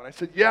wacko. And I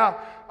said, yeah,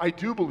 I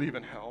do believe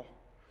in hell,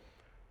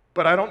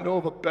 but I don't know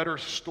of a better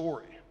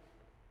story.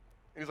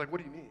 And he's like, what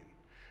do you mean?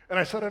 And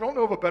I said, I don't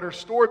know of a better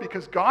story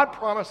because God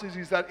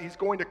promises that he's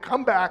going to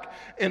come back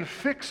and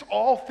fix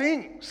all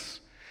things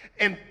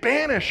and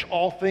banish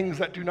all things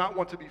that do not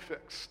want to be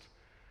fixed.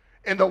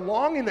 And the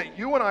longing that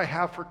you and I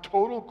have for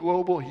total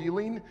global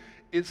healing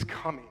is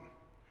coming.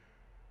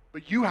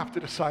 But you have to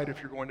decide if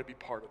you're going to be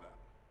part of that.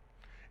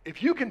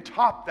 If you can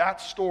top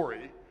that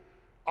story,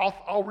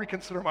 I'll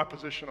reconsider my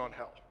position on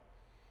hell.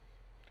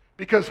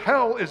 Because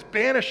hell is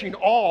banishing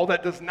all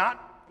that does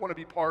not want to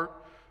be part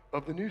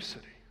of the new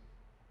city.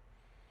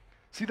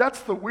 See,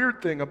 that's the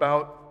weird thing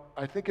about,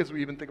 I think as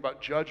we even think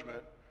about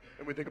judgment,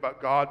 and we think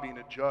about God being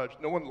a judge,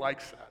 no one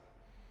likes that.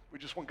 We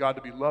just want God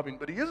to be loving,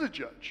 but he is a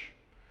judge.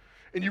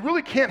 And you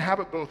really can't have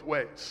it both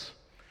ways.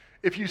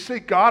 If you say,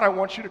 God, I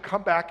want you to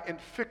come back and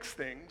fix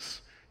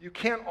things, you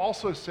can't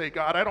also say,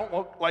 God, I don't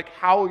like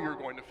how you're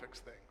going to fix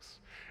things.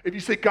 If you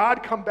say,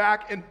 God, come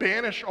back and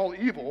banish all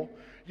evil,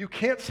 you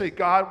can't say,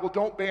 God, well,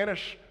 don't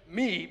banish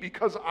me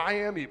because I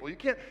am evil. You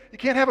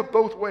can't have it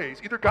both ways.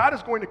 Either God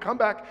is going to come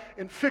back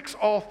and fix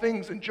all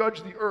things and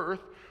judge the earth,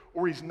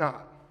 or he's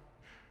not.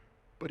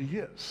 But he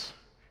is.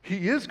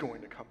 He is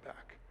going to come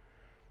back.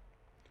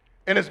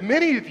 And as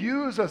many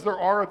views as there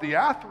are of the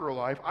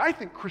afterlife, I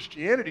think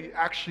Christianity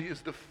actually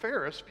is the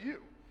fairest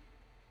view.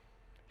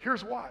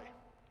 Here's why.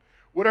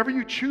 Whatever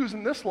you choose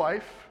in this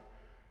life,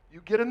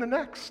 you get in the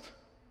next.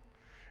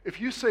 If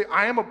you say,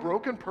 I am a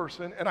broken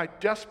person and I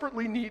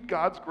desperately need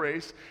God's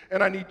grace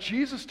and I need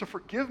Jesus to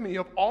forgive me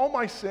of all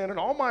my sin and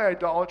all my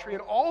idolatry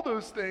and all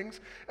those things,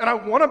 and I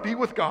want to be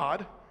with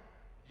God,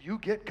 you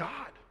get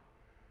God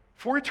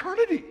for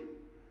eternity.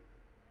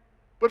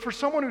 But for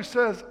someone who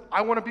says,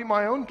 I want to be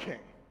my own king,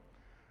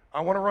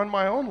 I want to run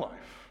my own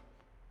life,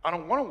 I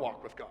don't want to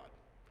walk with God,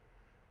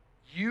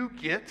 you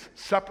get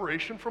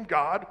separation from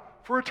God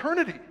for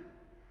eternity.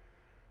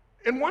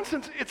 In one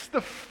sense, it's the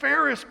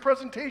fairest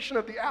presentation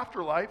of the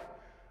afterlife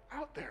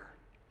out there.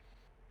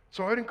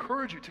 So I would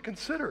encourage you to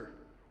consider,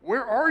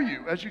 where are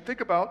you as you think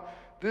about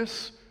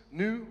this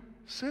new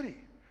city?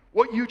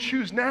 What you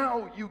choose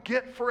now, you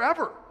get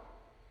forever.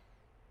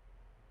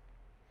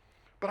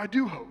 But I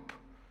do hope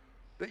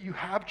that you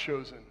have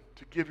chosen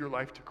to give your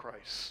life to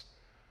Christ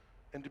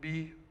and to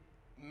be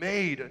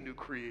made a new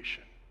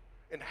creation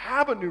and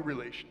have a new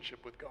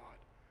relationship with God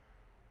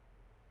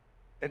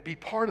and be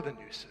part of the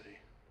new city.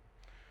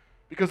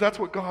 Because that's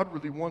what God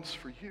really wants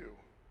for you.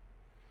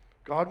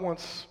 God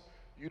wants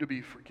you to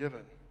be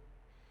forgiven.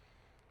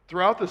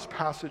 Throughout this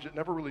passage, it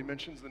never really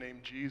mentions the name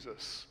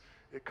Jesus.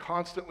 It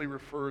constantly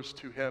refers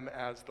to him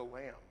as the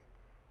Lamb.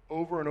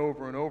 Over and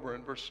over and over.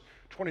 In verse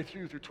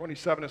 23 through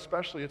 27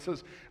 especially, it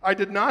says, I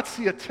did not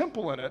see a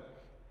temple in it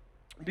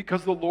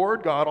because the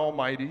Lord God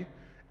Almighty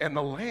and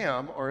the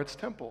Lamb are its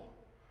temple.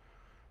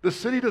 The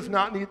city does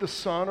not need the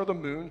sun or the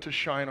moon to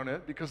shine on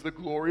it because the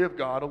glory of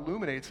God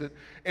illuminates it,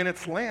 and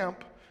its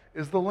lamp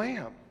is the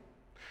Lamb.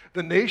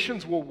 The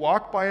nations will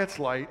walk by its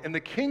light, and the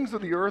kings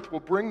of the earth will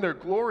bring their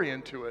glory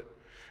into it.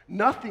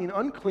 Nothing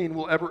unclean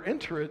will ever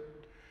enter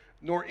it,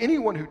 nor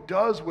anyone who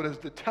does what is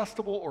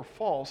detestable or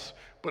false,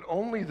 but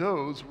only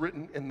those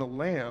written in the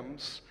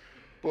Lamb's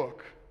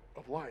book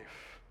of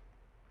life.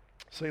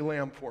 Say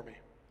Lamb for me.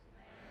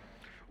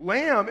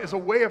 Lamb is a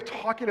way of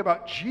talking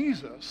about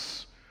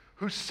Jesus,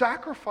 who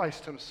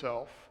sacrificed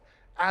himself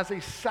as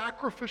a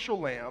sacrificial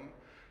lamb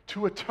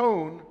to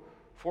atone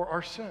for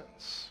our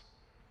sins.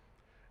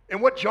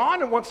 And what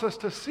John wants us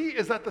to see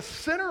is that the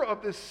center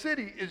of this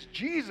city is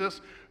Jesus,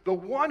 the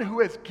one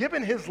who has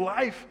given his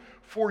life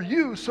for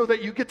you so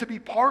that you get to be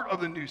part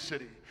of the new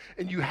city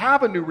and you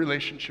have a new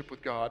relationship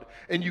with God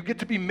and you get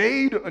to be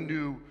made a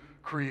new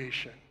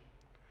creation.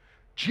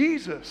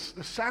 Jesus,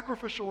 the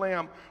sacrificial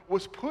lamb,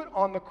 was put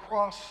on the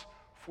cross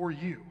for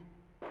you.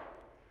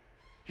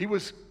 He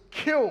was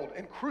killed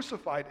and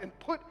crucified and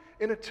put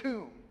in a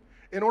tomb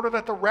in order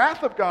that the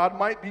wrath of God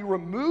might be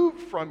removed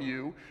from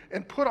you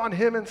and put on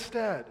him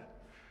instead,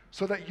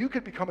 so that you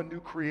could become a new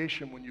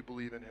creation when you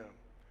believe in him,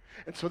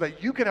 and so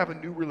that you could have a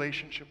new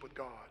relationship with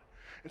God,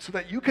 and so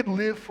that you could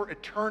live for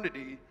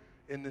eternity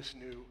in this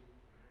new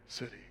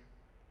city.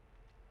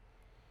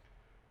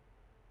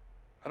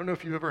 I don't know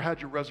if you've ever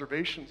had your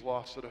reservations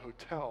lost at a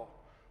hotel,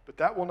 but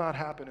that will not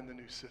happen in the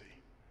new city.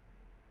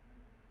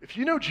 If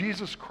you know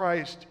Jesus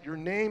Christ, your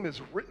name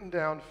is written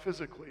down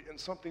physically in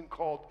something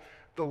called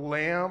the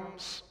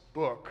Lamb's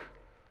Book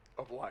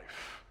of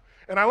Life.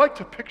 And I like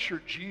to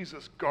picture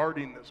Jesus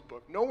guarding this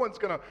book. No one's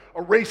going to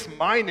erase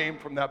my name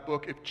from that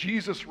book if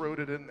Jesus wrote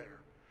it in there.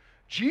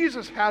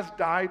 Jesus has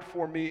died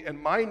for me,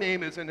 and my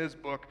name is in his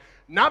book,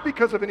 not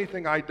because of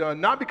anything I've done,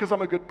 not because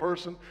I'm a good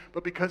person,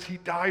 but because he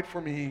died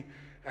for me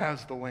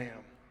as the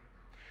Lamb.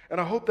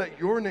 And I hope that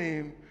your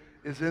name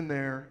is in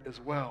there as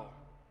well.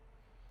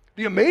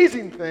 The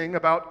amazing thing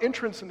about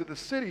entrance into the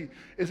city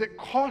is it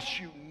costs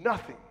you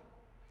nothing,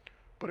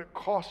 but it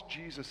costs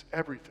Jesus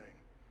everything.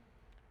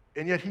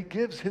 And yet he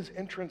gives his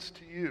entrance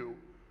to you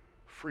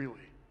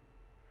freely.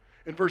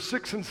 In verse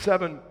 6 and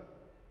 7,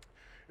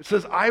 it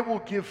says, I will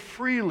give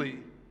freely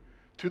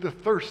to the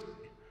thirsty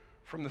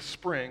from the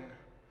spring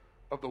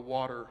of the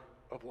water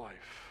of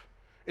life.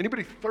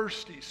 Anybody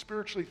thirsty,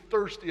 spiritually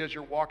thirsty as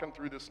you're walking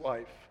through this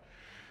life?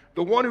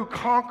 The one who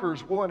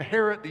conquers will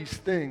inherit these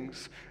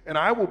things, and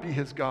I will be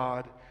his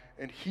God,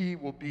 and he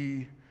will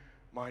be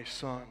my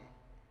son.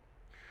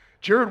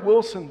 Jared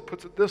Wilson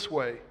puts it this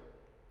way: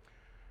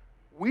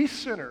 we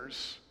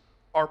sinners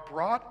are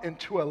brought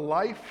into a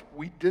life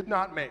we did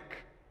not make.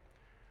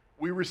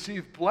 We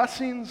receive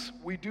blessings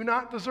we do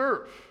not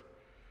deserve.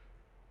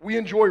 We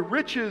enjoy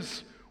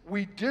riches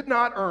we did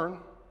not earn,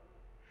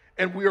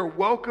 and we are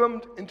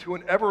welcomed into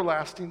an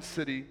everlasting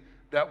city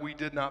that we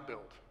did not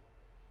build.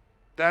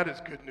 That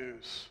is good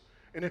news.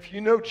 And if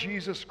you know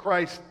Jesus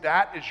Christ,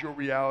 that is your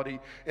reality,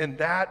 and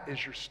that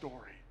is your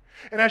story.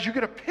 And as you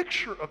get a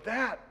picture of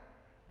that,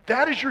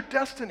 that is your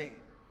destiny.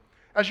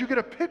 As you get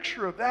a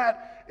picture of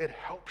that, it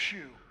helps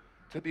you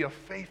to be a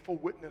faithful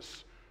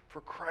witness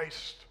for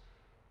Christ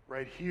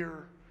right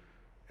here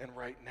and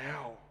right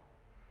now.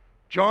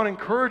 John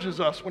encourages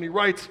us when he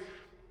writes,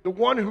 the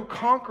one who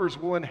conquers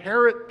will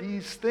inherit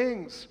these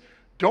things.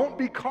 Don't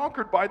be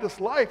conquered by this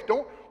life.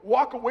 Don't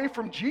walk away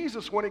from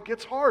Jesus when it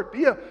gets hard.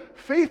 Be a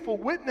faithful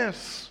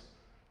witness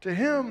to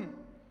him,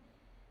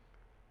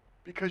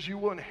 because you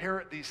will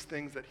inherit these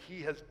things that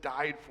he has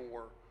died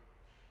for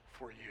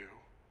you.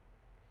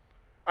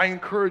 I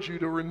encourage you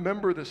to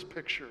remember this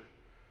picture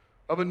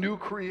of a new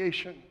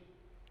creation,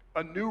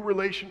 a new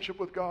relationship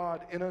with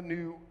God in a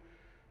new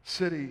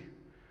city,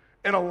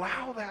 and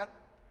allow that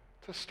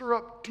to stir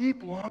up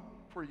deep longing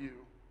for you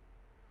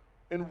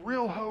and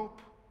real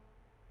hope.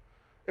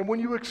 And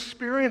when you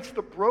experience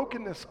the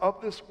brokenness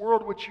of this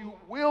world, which you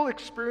will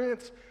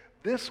experience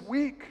this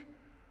week,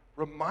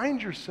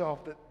 remind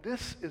yourself that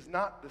this is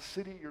not the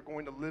city you're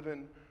going to live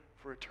in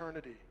for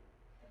eternity.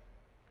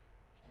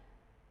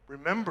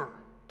 Remember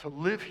to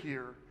live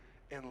here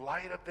in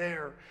light of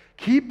there.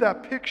 Keep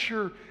that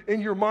picture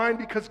in your mind,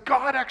 because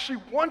God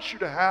actually wants you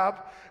to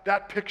have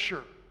that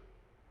picture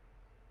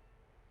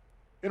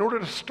in order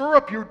to stir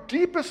up your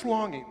deepest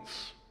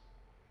longings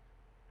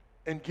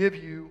and give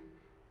you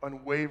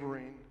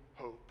unwavering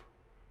hope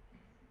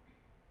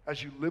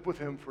as you live with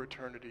him for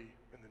eternity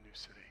in the new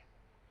city.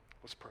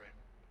 Let's pray.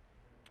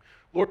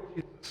 Lord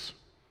Jesus,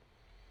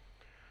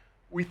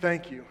 we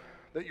thank you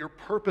that your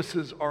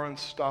purposes are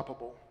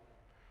unstoppable.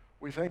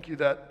 We thank you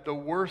that the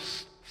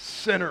worst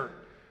sinner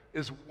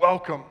is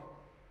welcome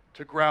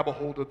to grab a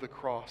hold of the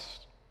cross.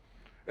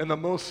 And the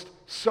most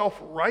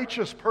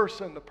self-righteous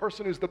person, the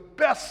person who's the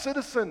best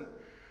citizen,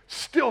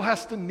 still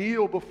has to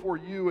kneel before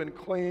you and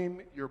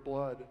claim your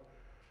blood.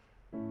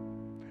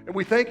 And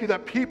we thank you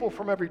that people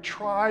from every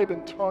tribe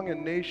and tongue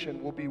and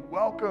nation will be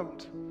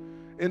welcomed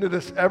into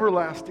this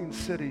everlasting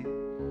city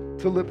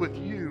to live with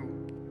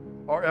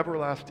you, our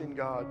everlasting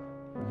God.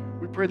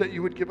 We pray that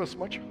you would give us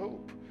much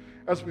hope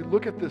as we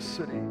look at this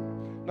city,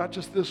 not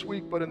just this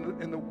week, but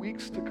in the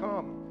weeks to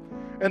come,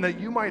 and that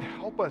you might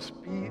help us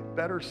be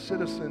better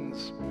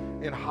citizens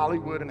in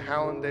Hollywood and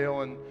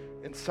Hallandale and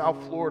in South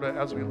Florida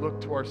as we look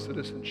to our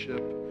citizenship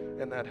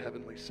in that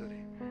heavenly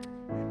city.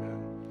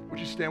 Amen. Would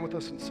you stand with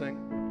us and sing?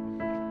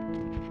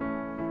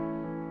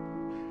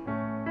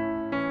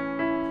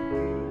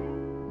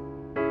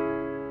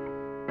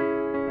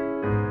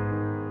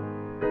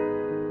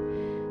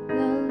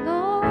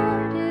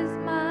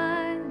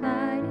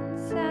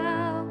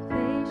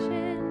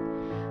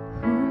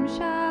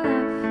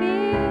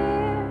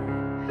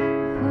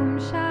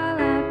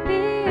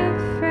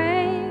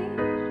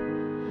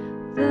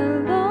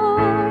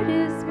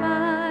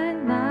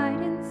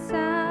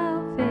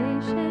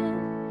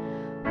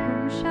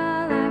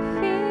 Shall I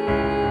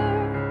fear?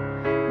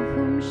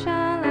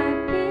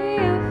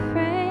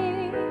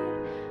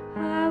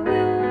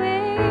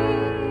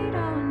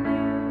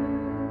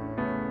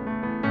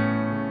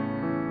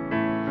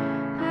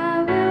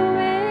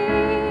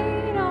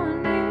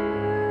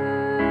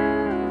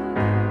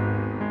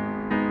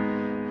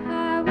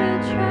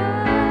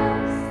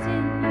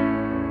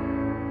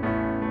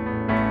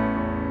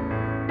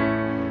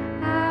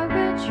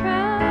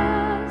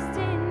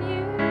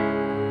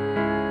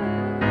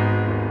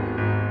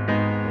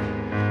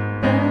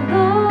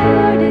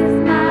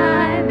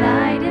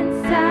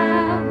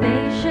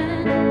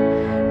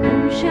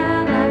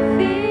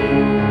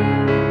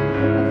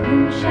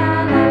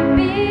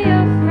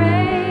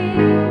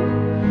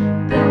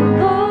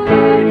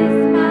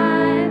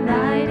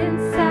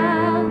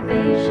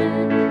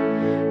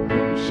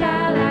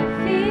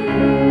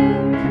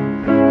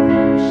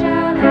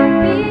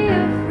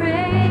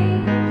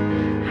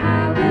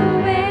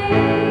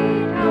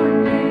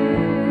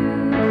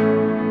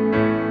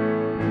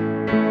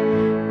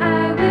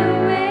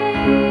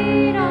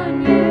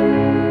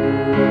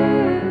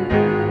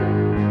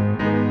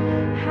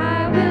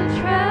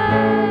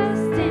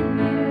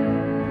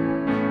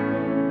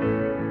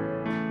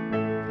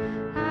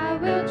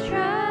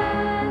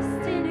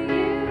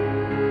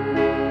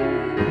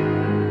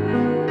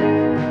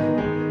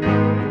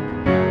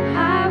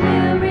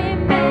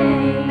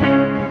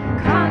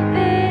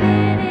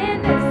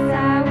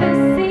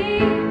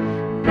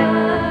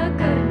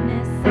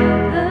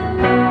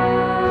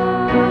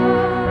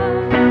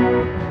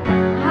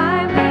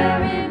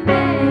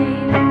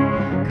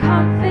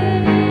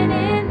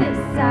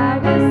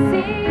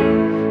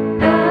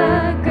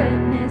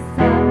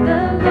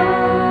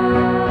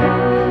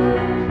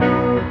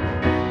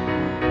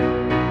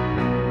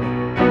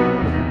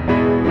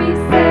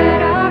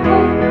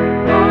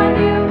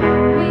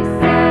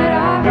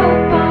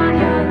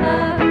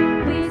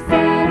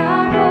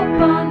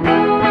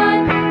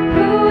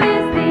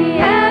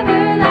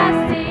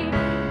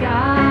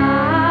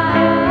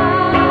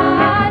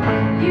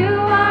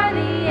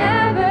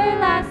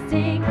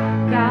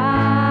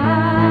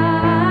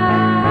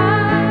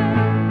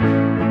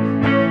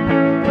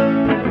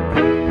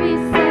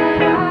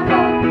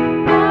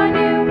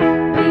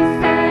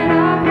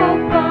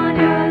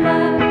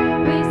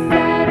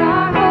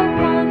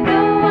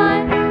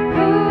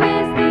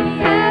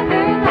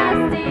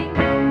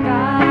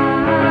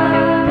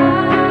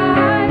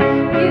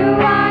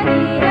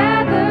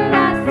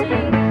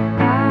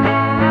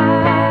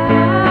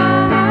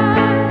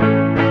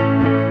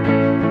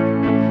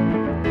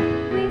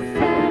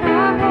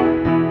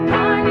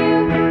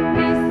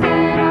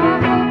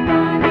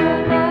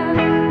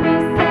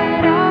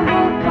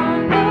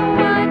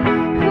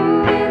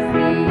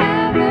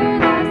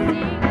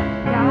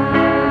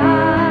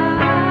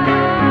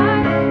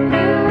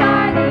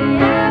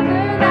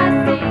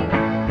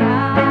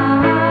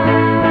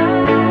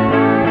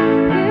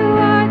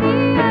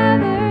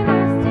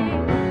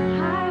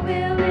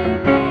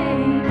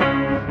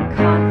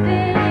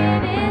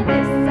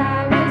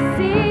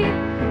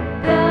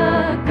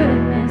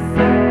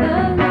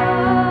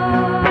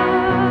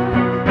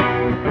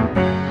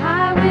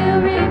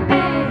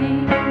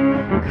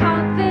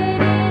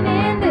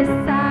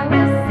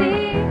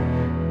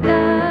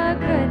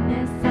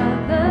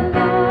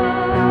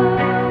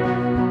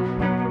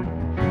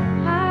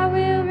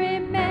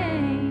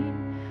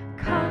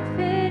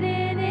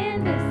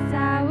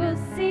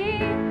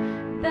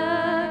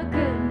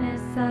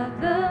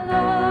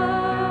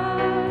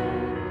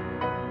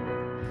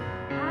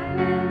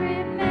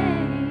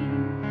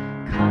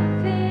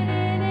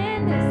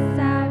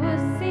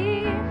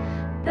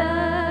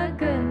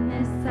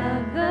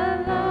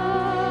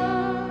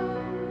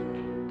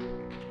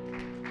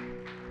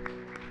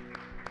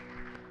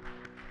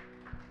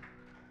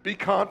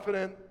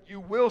 confident you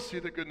will see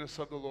the goodness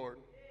of the Lord.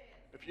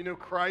 If you know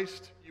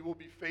Christ, you will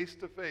be face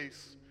to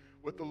face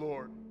with the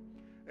Lord.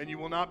 And you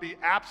will not be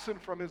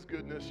absent from his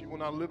goodness. You will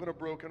not live in a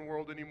broken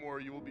world anymore.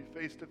 You will be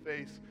face to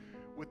face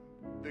with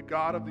the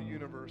God of the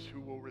universe who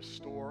will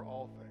restore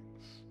all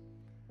things.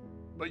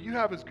 But you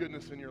have his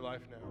goodness in your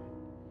life now.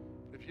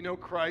 If you know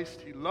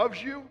Christ, he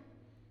loves you.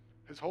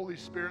 His Holy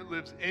Spirit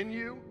lives in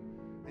you.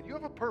 And you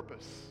have a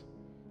purpose.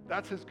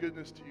 That's his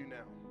goodness to you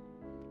now.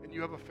 And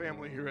you have a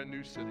family here at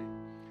New City.